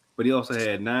 but he also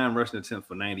had 9 rushing attempts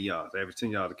for 90 yards, average 10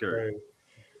 yards a carry.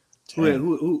 Right.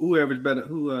 Who averaged better?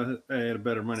 Who had a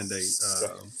better running day?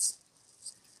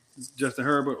 Justin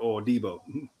Herbert or Debo?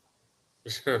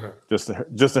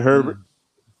 Justin Herbert.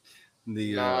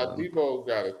 Debo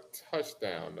got a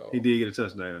touchdown though. He did get a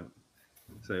touchdown,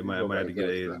 so he might have to get an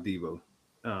edge Debo.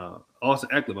 Austin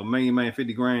Eckler, a man,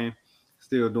 50 grand,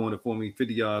 still doing it for me.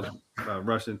 50 yards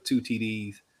rushing, 2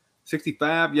 TDs,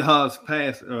 65 yards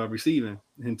pass receiving,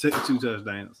 and took 2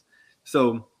 touchdowns.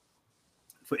 So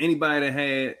for anybody that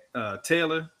had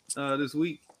Taylor this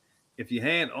week, if you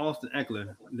had Austin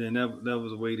Eckler, then that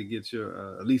was a way to get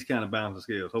your at least kind of balance the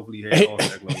scales. Hopefully you had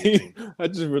Austin Eckler on your team. I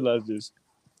just realized this.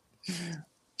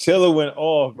 Taylor went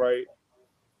off, right?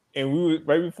 And we were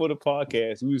right before the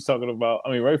podcast, we was talking about,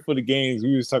 right before the games,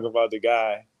 we was talking about the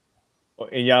guy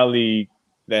in y'all league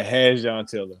that has John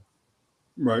Taylor.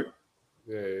 Right.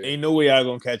 Yeah. Ain't no way y'all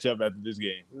gonna catch up after this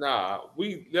game. Nah,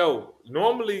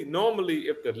 normally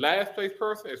if the last place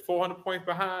person is 400 points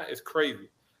behind, it's crazy.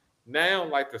 Now,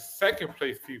 like the second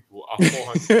place people are 400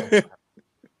 points behind.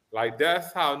 Like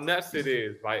that's how nuts it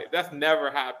is. Like that's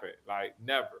never happened. Like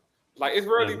never. Like it's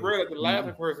really rare that the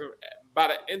last person by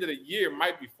the end of the year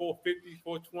might be 450,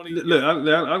 420. Look, I'm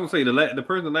gonna say the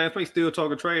person in last place still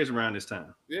talking trash around this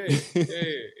time. Yeah,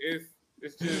 it's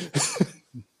just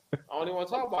I don't even want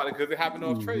to talk about it because it happened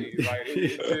off trades. Like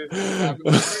it happened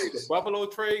off trade. The Buffalo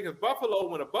trade, because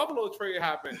when a Buffalo trade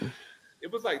happened, it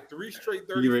was like 3 straight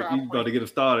 35 points. You about to get it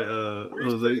started,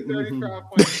 Jose. 35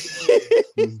 points.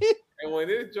 And when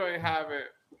this joint happened,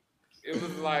 it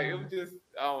was just,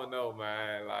 I don't know,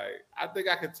 man. Like, I think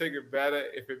I could take it better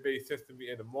if it made sense to me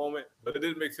in the moment, but it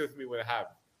didn't make sense to me when it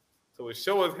happened. So it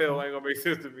sure as hell ain't gonna make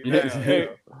sense to me now. Hey,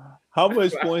 how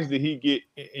much points did he get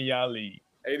in y'all league?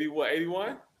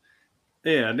 81?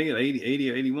 Yeah, I think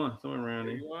 80 or 81, somewhere around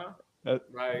 81? There.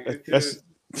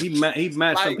 He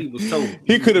matched some people's total.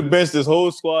 He could have benched his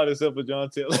whole squad except for John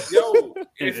Taylor. Yo,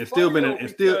 and still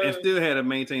had to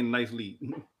maintain a nice lead.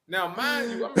 Now,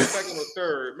 mind you, I'm in second or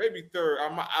third, maybe third.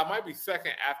 I might be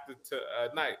second after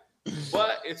tonight.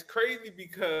 But it's crazy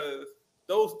because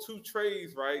those 2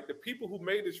 trades, right? The people who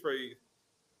made the trade,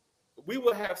 we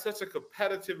would have such a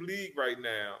competitive league right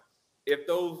now if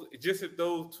those 2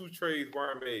 trades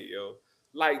weren't made, yo.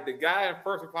 Like the guy in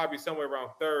first would probably be somewhere around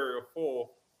 3rd or 4th.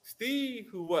 Steve,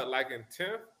 who like in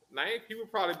 10th, 9th, he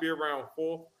would probably be around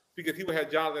 4th because he would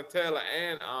have Jonathan Taylor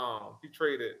and he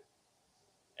traded,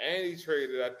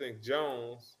 I think,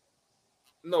 Jones.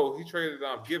 No, he traded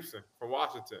Gibson from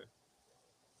Washington.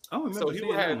 Oh, so he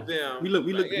would have them. We looked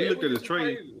at his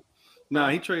trade. Nah,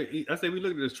 I said we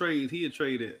looked at his trades. He had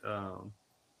traded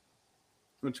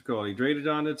He traded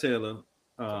Jonathan Taylor.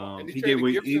 He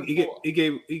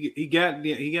got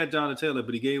Jonathan Taylor,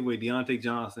 but he gave away Deontay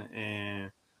Johnson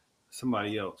and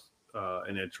somebody else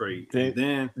in that trade.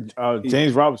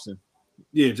 James Robinson.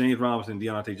 Yeah, James Robinson,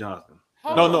 Deontay Johnson.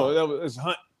 No, that was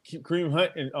Hunt, Kareem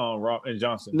Hunt, and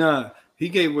Johnson. Nah, he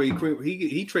gave away.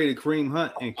 He traded Kareem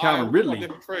Hunt and Calvin Ridley.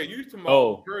 Different trade. You used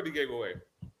to Purdy gave away.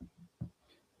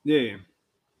 Yeah.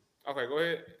 Okay, go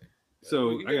ahead.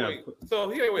 So he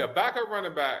a backup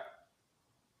running back.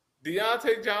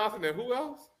 Deontay Johnson and who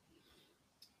else?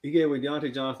 He gave away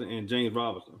Deontay Johnson and James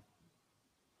Robinson.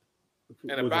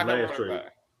 And a backup running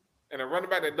back. And a running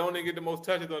back that don't even get the most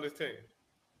touches on his team.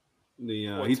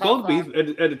 He's supposed to be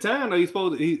at the time. Though,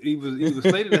 he was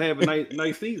slated to have a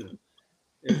nice season.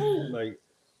 Like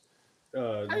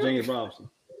James Robinson.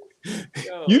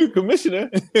 Yo. You the commissioner.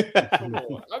 Come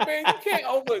on. I mean, you can't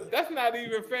over. That's not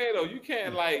even fair though. You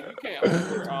can't over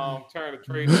turn a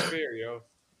trade to fair, yo.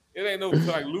 It ain't no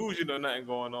like losing or nothing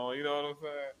going on. You know what I'm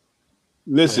saying?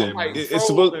 Listen,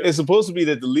 it's supposed to be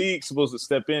that the league's supposed to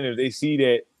step in if they see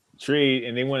that trade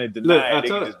and they want to deny it, they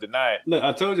can just deny it. Look,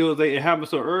 I told you Jose, it happened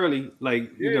so early.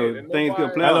 Like things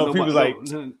could play out. I know people like.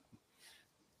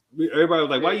 Everybody was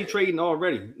like, "Why are you trading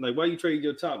already? Like, why you trading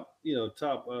your top? It was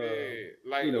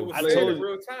said in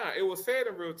real time. It was said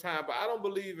in real time, but I don't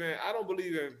believe in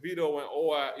vetoing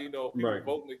or people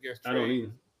voting against trades. I don't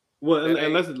either. Well,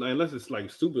 unless it's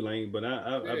like stupid lame, but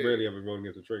I rarely ever vote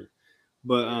against a trade.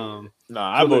 But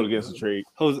I vote against the trade.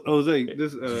 Jose,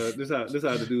 this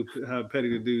how petty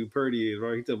the dude Purdy is,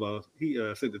 right? He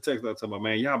sent the text out talking about,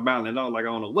 man, y'all battling out like I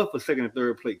don't know what for second and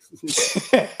third place.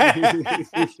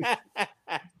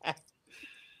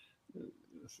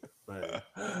 But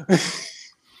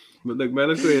look, man,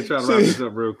 let's go ahead and try to wrap this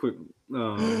up real quick.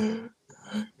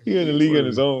 He in the league on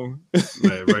his own.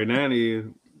 Man, right now he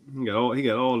got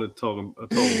all the talking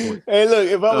points. Hey, look,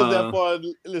 if I was that far,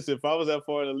 if I was that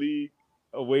far in the league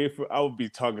away from, I would be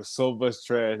talking so much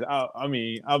trash. I'll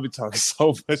be talking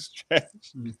so much trash.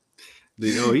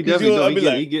 He definitely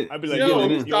he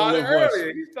started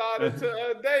earlier. He started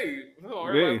today.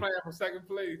 Everybody playing for second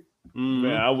place.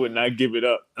 Man, I would not give it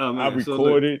up. I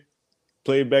record it,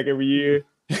 play it back every year.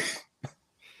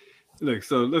 Look,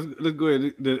 so let's go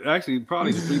ahead. Actually,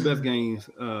 probably the 3 best games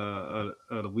of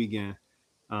the weekend.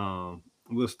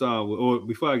 We'll start with, or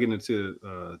before I get into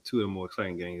 2 of the more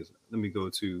exciting games, let me go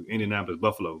to Indianapolis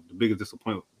Buffalo, the biggest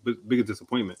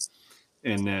disappointment,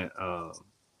 and that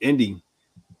Indy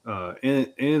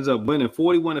ends up winning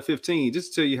 41-15.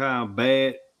 Just to tell you how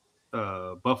bad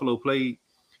Buffalo played.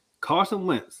 Carson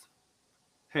Wentz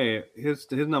had his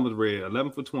numbers read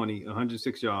 11 for 20,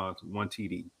 106 yards, 1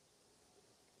 TD.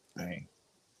 Dang.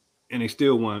 And they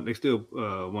still won. They still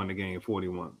won the game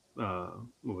 41. What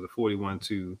was it?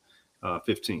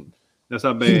 41-15. That's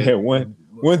how bad. Yeah, one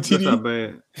TD. That's how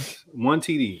bad. 1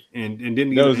 TD and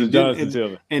didn't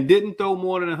didn't throw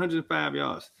more than 105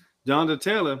 yards. Jonathan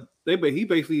Taylor, he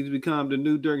basically become the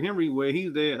new Derrick Henry, where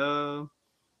he's their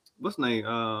what's the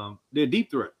name? Their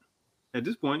deep threat at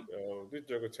this point. This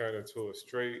Joker turned into a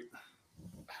straight.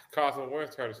 Carson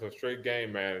Wentz turned into a straight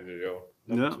game manager, yo.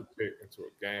 Into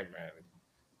a game manager.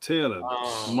 Taylor,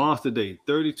 monster day,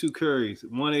 32 carries,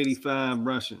 185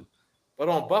 rushing. But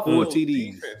on Buffalo 4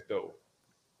 TDs, defense, though.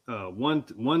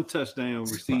 One touchdown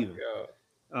receiving.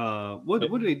 What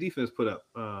did their defense put up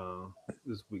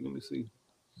this week? Let me see.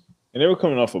 And they were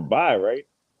coming off a bye, right?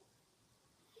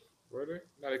 Were they?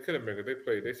 No, they couldn't make it. They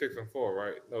played. They 6-4,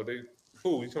 right? No, they.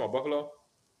 Who? You talking about Buffalo?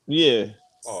 Yeah.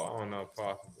 Oh, I don't know.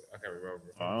 Possibly. I can't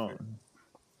remember.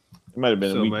 It might have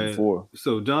been a week before.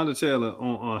 So Jonathan Taylor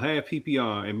on half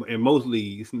PPR and most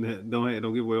leagues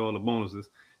don't give away all the bonuses.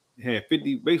 Had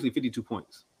 52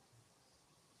 points,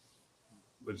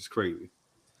 which is crazy.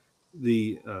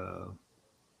 I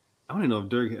don't know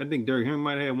if I think Derrick Henry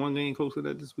might have had one game close to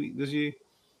that this year.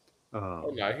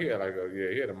 He had he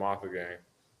had a monster game.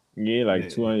 Yeah,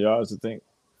 200 yards, I think.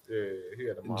 Yeah, he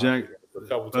had a monster game.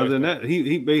 Other than that,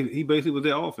 he basically was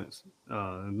their offense.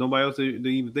 Nobody else to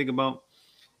even think about.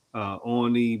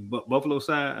 On the Buffalo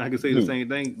side, I can say the same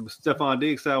thing. Stephon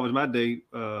Diggs side was my day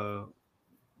on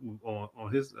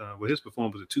his with his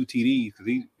performance with 2 TDs because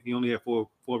he only had four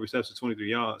receptions, 23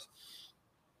 yards.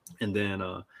 And then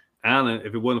Allen,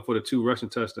 if it wasn't for the 2 rushing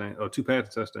touchdowns or 2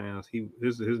 passing touchdowns,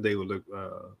 his day would look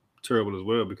terrible as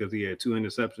well because he had 2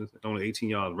 interceptions and only 18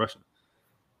 yards rushing.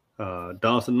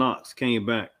 Dawson Knox came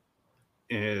back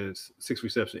and had 6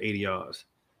 receptions, 80 yards.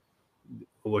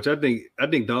 Which I think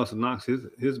Dawson Knox,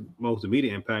 his most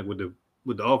immediate impact with the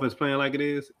offense playing like it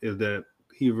is that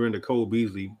he rendered Cole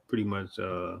Beasley pretty much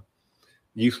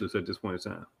useless at this point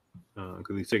in time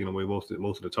because he's taking away most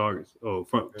of the targets.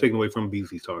 Taking away from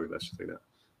Beasley's targets, I should say that.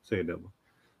 Say it that way.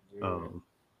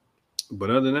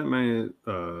 But other than that, man,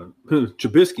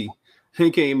 Trubisky, he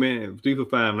came in 3 for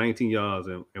 5, 19 yards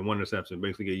and 1 interception.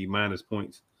 Basically, gave you minus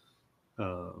points.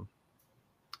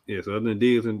 Yeah, so other than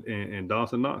Diggs and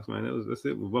Dawson Knox, man, that's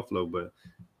it with Buffalo. But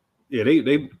yeah,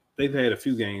 they've had a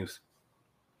few games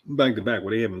back to back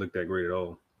where they haven't looked that great at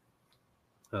all.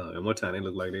 And one time they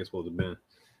looked like they're supposed to have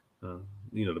been.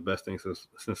 the best thing since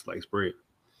sliced bread.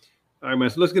 All right, man.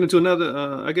 So let's get into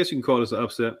another. I guess you can call this an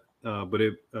upset, but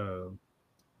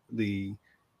the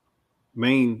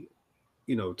main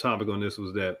topic on this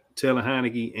was that Taylor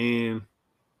Heineke and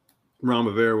Ron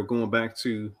Rivera were going back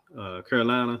to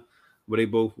Carolina, where they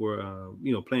both were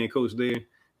playing coach there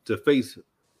to face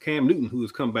Cam Newton, who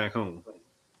has come back home.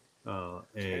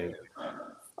 And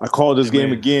I called this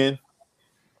game again.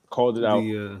 Called it out.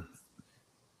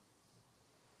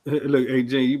 Look, hey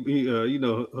Jay,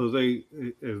 Jose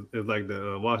is like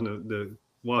the Washington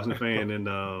fan in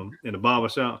the barber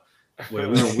shop. Well,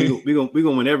 we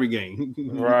gonna win every game,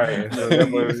 right? He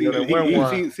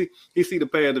see the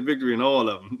path to victory in all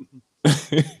of them.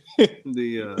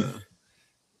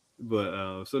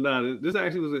 So now this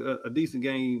actually was a decent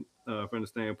game from the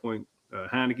standpoint.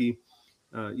 Heineke,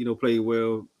 played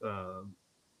well.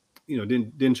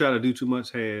 Didn't try to do too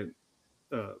much. Had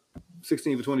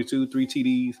 16 for 22, 3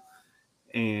 TDs,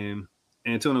 and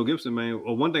Antonio Gibson, man.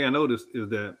 Well, one thing I noticed is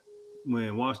that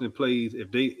when Washington plays, if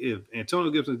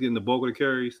Antonio Gibson's getting the bulk of the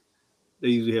carries,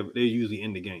 they're usually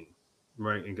in the game,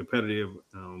 right, and competitive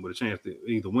with a chance to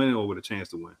either win or with a chance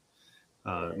to win.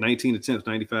 19 attempts,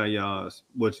 95 yards,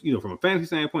 which from a fantasy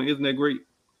standpoint isn't that great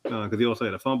because he also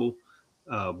had a fumble,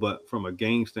 but from a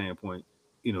game standpoint,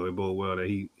 it boded well that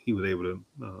he was able to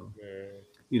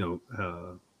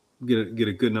get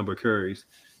a good number of carries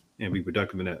and be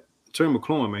productive in that. Terry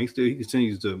McLaurin, man, he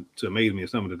continues to amaze me at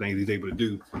some of the things he's able to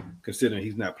do, considering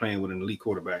he's not playing with an elite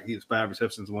quarterback. He has 5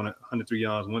 receptions, 103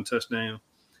 yards, 1 touchdown,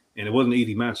 and it wasn't an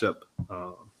easy matchup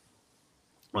on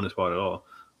this part at all.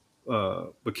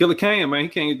 But Killer Cam, man, he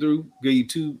came through, gave you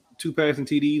two passing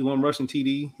TDs, 1 rushing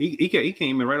TD. He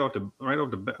came in right off the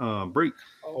break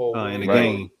in the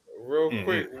game. Real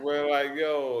quick, we're like,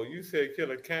 yo, you said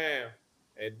Killer Cam.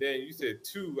 And then you said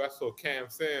 2. I saw Cam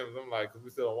Sims. I'm like, because we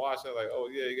still on Washington. I'm like, oh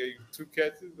yeah, he gave you 2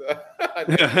 catches.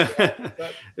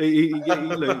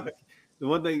 The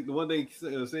one thing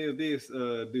Sims did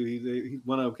do. He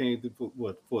one of them came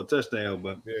through for a touchdown.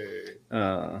 But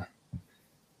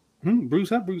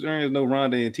Bruce Arians know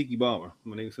Rondé and Tiki Barber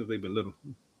since they've been little.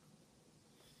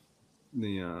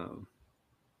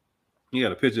 You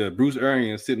got a picture of Bruce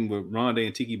Arians sitting with Rondé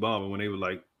and Tiki Barber when they were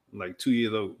like 2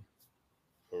 years old.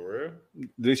 For real? Did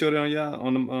they show that on y'all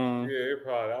on them? Yeah, it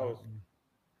probably. I was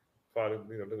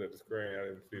probably looking at the screen. I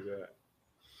didn't see that.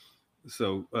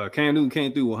 So Cam Newton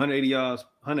came through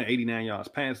 189 yards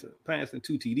passing,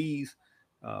 2 TDs,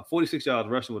 46 yards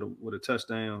rushing with a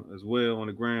touchdown as well on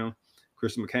the ground.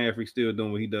 Christian McCaffrey still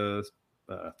doing what he does,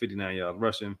 59 yards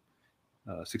rushing,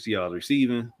 60 yards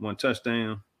receiving, 1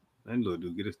 touchdown. That little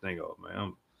dude get this thing off,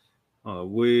 man.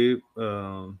 Where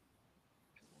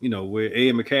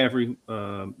Ed McCaffrey,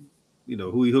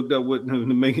 who he hooked up with to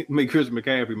make Christian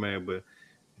McCaffrey, man, but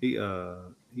he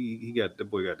got the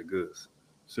boy got the goods,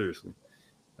 seriously.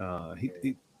 And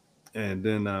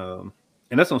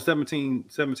that's on 17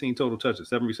 total touches,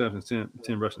 7 receptions, 10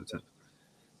 rushing attempts.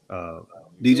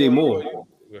 DJ Moore,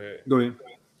 go ahead.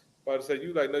 About to say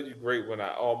you know you're great when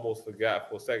I almost forgot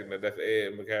for a second that that's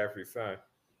Ed McCaffrey's son.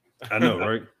 I know,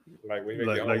 right?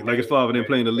 like his father didn't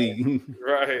play in the league,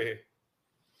 right?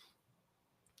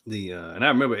 And I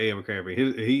remember Ed McCaffrey.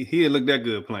 He didn't look that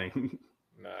good playing.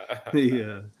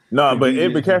 Nah. But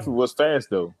Ed McCaffrey was fast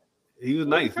though. He was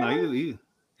nice. He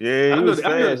was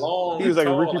fast. He was like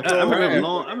a Ricky. I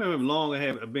remember him long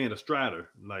and being a strider,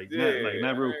 not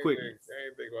real quick. I ain't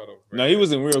think about him. No, he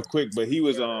wasn't real quick, but he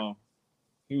was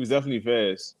definitely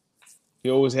fast. He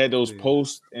always had those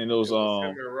posts and those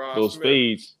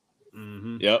fades.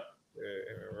 Mm-hmm. Yep. Yeah,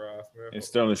 and Ross Smith. And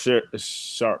Sterling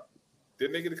Sharp.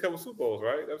 Didn't they get a couple Super Bowls,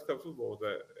 right? That was a couple Super Bowls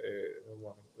that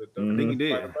I think he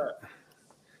did.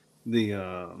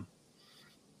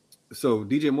 So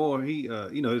DJ Moore, he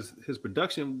his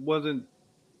production wasn't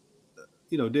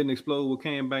didn't explode with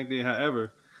Cam back there.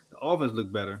 However, the offense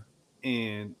looked better,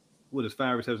 and with his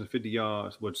 5 receptions, 50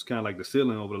 yards, which is kind of like the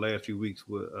ceiling over the last few weeks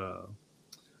with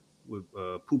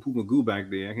Poo Poo Magoo back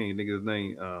there. I can't even think of his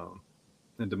name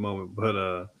at the moment,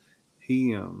 but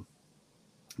he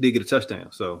did get a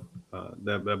touchdown, so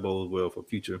that bodes well for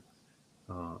future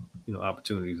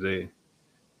opportunities there.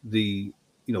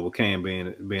 With Cam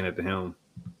being at the helm.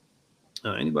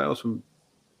 Anybody else from?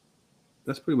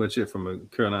 That's pretty much it from a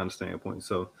Carolina standpoint.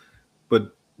 So,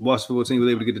 but Washington 14 was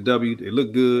able to get the W. They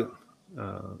looked good.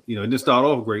 It didn't start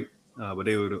off great, but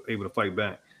they were able to fight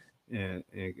back and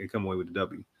come away with the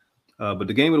W. But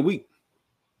the game of the week,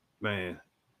 man,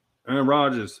 Aaron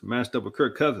Rodgers matched up with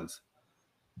Kirk Cousins.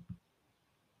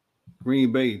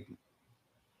 Green Bay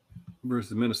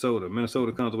versus Minnesota.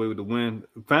 Minnesota comes away with the win.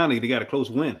 Finally, they got a close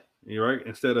win You're right.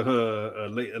 Instead of a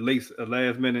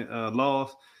last minute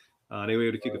loss, they were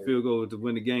able to kick a field goal to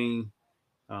win the game.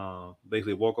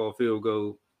 Basically, walk off field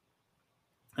goal.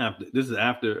 This is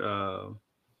after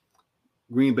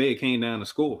Green Bay came down to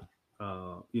score.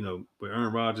 Where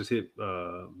Aaron Rodgers hit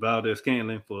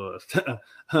Valdez-Scantling for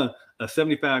a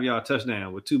 75-yard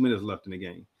touchdown with 2 minutes left in the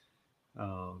game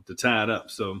to tie it up.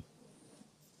 So,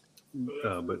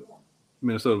 but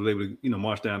Minnesota was able to,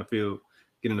 march down the field,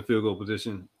 get in the field goal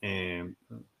position, and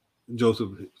Joseph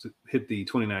hit the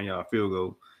 29-yard field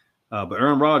goal. But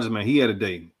Aaron Rodgers, man, he had a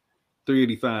day,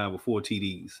 385 with 4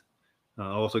 TDs.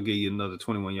 Also gave you another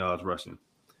 21 yards rushing.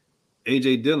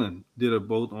 A.J. Dillon did it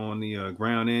both on the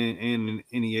ground and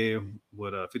in the air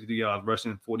with 53 yards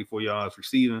rushing, 44 yards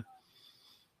receiving.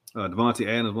 Devontae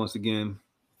Adams, once again,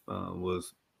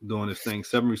 was doing this thing,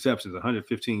 7 receptions,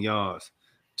 115 yards,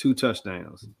 2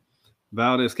 touchdowns.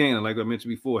 Valdez-Scantling, like I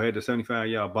mentioned before, had the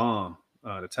 75-yard bomb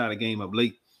to tie the game up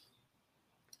late.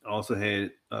 Also had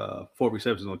 4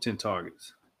 receptions on 10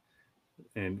 targets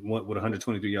and with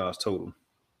 123 yards total.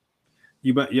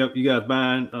 You guys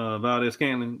buying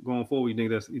Valdez-Scantling going forward? You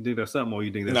think that's something, or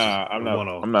you think that's I'm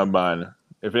not buying it.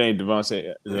 If it ain't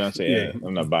Devontae,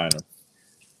 I'm not buying them.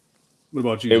 What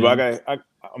about you? Hey, I'm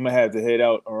gonna have to head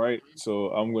out. All right,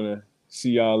 so I'm gonna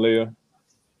see y'all later.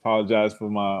 Apologize for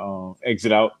my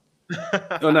exit out.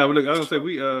 Oh no, look, I was gonna say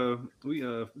we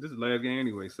this is the last game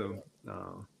anyway, so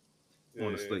on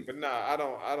the slate. But I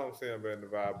don't see them being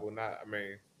viable. I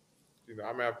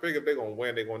figure they're gonna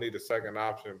win. They're gonna need a second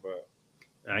option, but.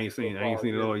 I ain't seen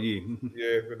it all year. Yeah,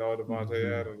 it's been all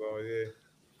Devontae Adams all year.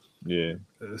 Yeah.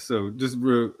 So just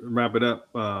wrap it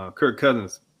up. Kirk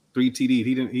Cousins, 3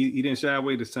 TDs. He didn't shy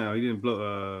away this time. He didn't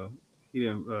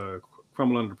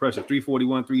crumble under pressure.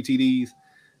 341, 3 TDs.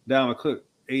 Dalvin Cook,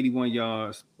 81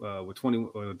 yards with 20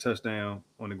 a touchdown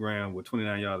on the ground with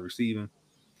 29 yards receiving.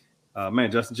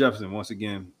 Justin Jefferson once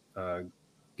again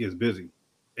gets busy.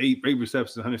 8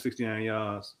 receptions, 169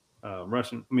 yards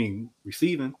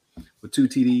receiving with 2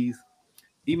 TDs.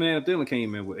 Even Adam Thielen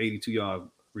came in with 82 yards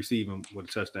receiving with a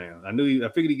touchdown. I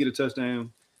figured he'd get a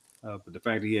touchdown, but the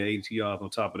fact that he had 82 yards on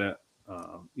top of that,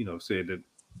 said that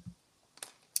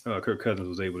Kirk Cousins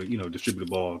was able to, distribute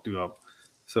the ball throughout.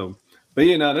 So, but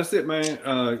that's it, man.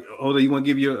 Jose, you want to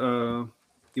give your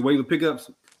waiver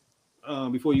pickups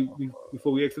before we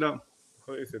exit out?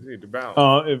 He said he need to bounce.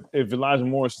 If Elijah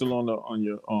Moore is still on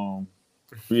your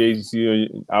free agency,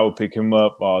 I would pick him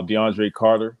up. DeAndre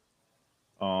Carter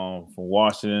from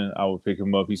Washington, I would pick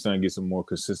him up. He's starting to get some more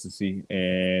consistency.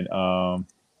 And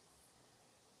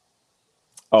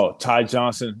Ty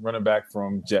Johnson, running back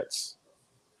from Jets.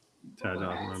 Ty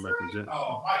Johnson, running back from Jets.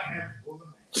 Oh,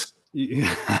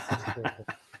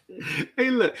 Hey,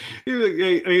 look.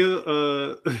 Hey, ain't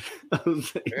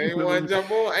want to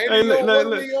jump on. Ain't he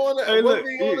on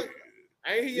it?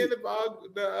 Ain't he in the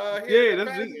that's he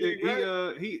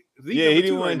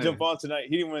didn't want to jump on tonight.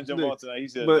 He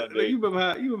said, but you remember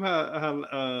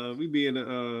how we be in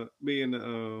the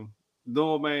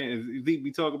dorm, man, and Zeke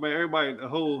be talking about everybody, the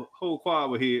whole choir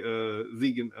would hear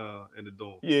Zeke in the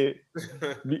dorm. Yeah,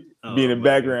 be in the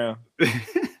background.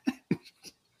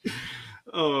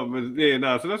 So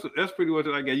that's pretty much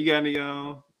what I got. You got any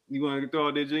you want to throw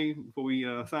out there, Gene, before we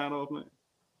sign off, man?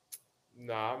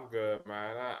 Nah, I'm good,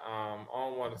 man. I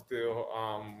don't want to steal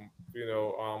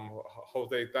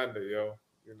Jose Thunder, yo.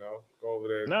 Go over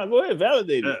there. No, go ahead,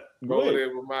 validate it. Go over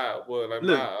there with my waiver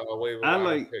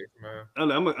line picks, man.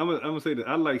 I'm gonna say that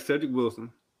I like Cedric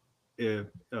Wilson,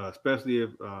 especially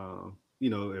if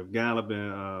if Gallup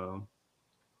and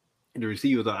the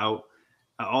receivers are out.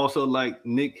 I also like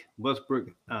Nick Westbrook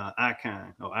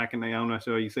Icon. I'm not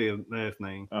sure how you say his last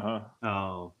name.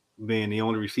 Being the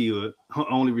only receiver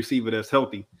that's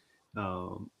healthy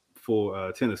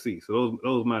for Tennessee. So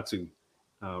those are my two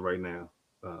right now.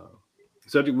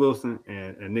 Cedric Wilson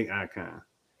and Nick Icon.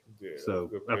 Yeah,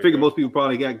 so I figure most people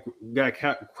probably got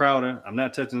Crowder. I'm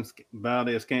not touching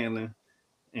Valdez-Scantling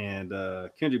and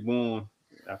Kendrick Bourne.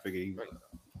 I figure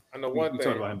I know one thing. We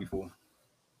talked about him before.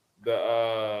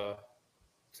 The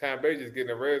Tampa Bay just getting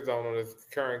the red zone on this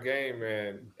current game,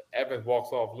 and Evans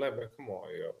walks off limping. Come on,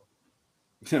 yo.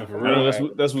 For real,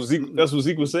 that's what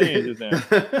Zeke was saying just now.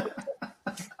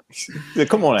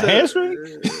 Come on, a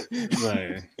hamstring?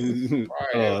 Man.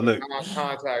 Look.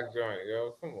 Contact joint,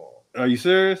 yo. Come on. Are you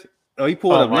serious? Oh, he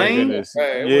pulled up lane?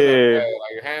 Hey,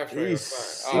 like a hamstring.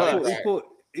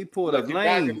 He pulled up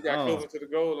lane. He got closer to the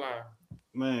goal line.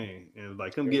 Man, it was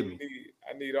like, come get me.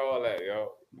 I need all that,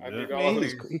 yo. I need all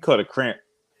these. He caught a cramp.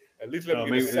 At least let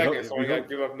me get a second, so I got to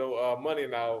give up no money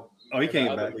now. Oh, he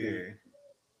came back here.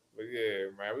 But yeah,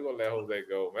 man, we're gonna let Jose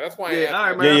go, man. That's why. Yeah, all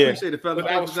right, man. I appreciate it, fellas.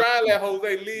 But I was trying to let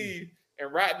Jose leave,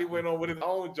 and Rodney went on with his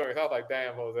own joints. I was like,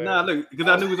 damn, Jose. Nah, look, because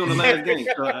I knew he was on the last game.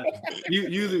 So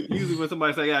usually when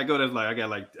somebody say, "Yeah, I go," that's like,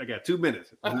 I got 2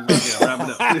 minutes. Wrap it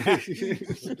up.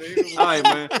 All right,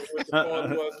 man. I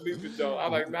was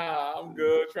like, nah, I'm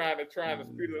good. Trying to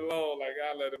speed it along. Like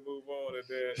I let him move on, and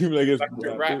then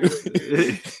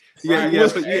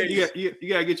you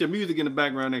gotta get your music in the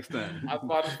background next time. I was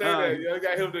about to say that. You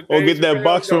got him to get that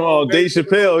box from Dave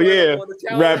Chappelle. Yeah,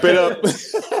 wrap it up.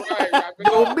 Right, wrap it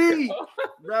Go up. me.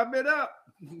 Wrap it up.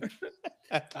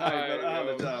 All right, I'll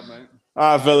let y'all, man.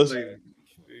 All right, fellas.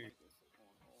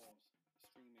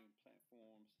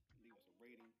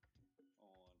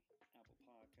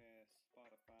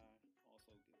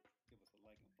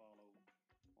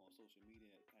 Social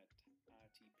media at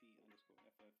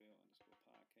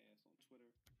ITP_FFL_podcast on Twitter,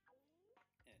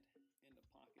 at In the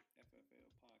Pocket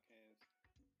FFL podcast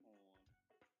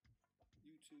on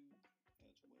YouTube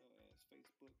as well as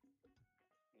Facebook,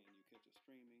 and you catch us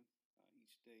streaming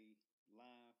each day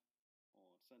live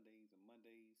on Sundays and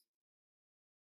Mondays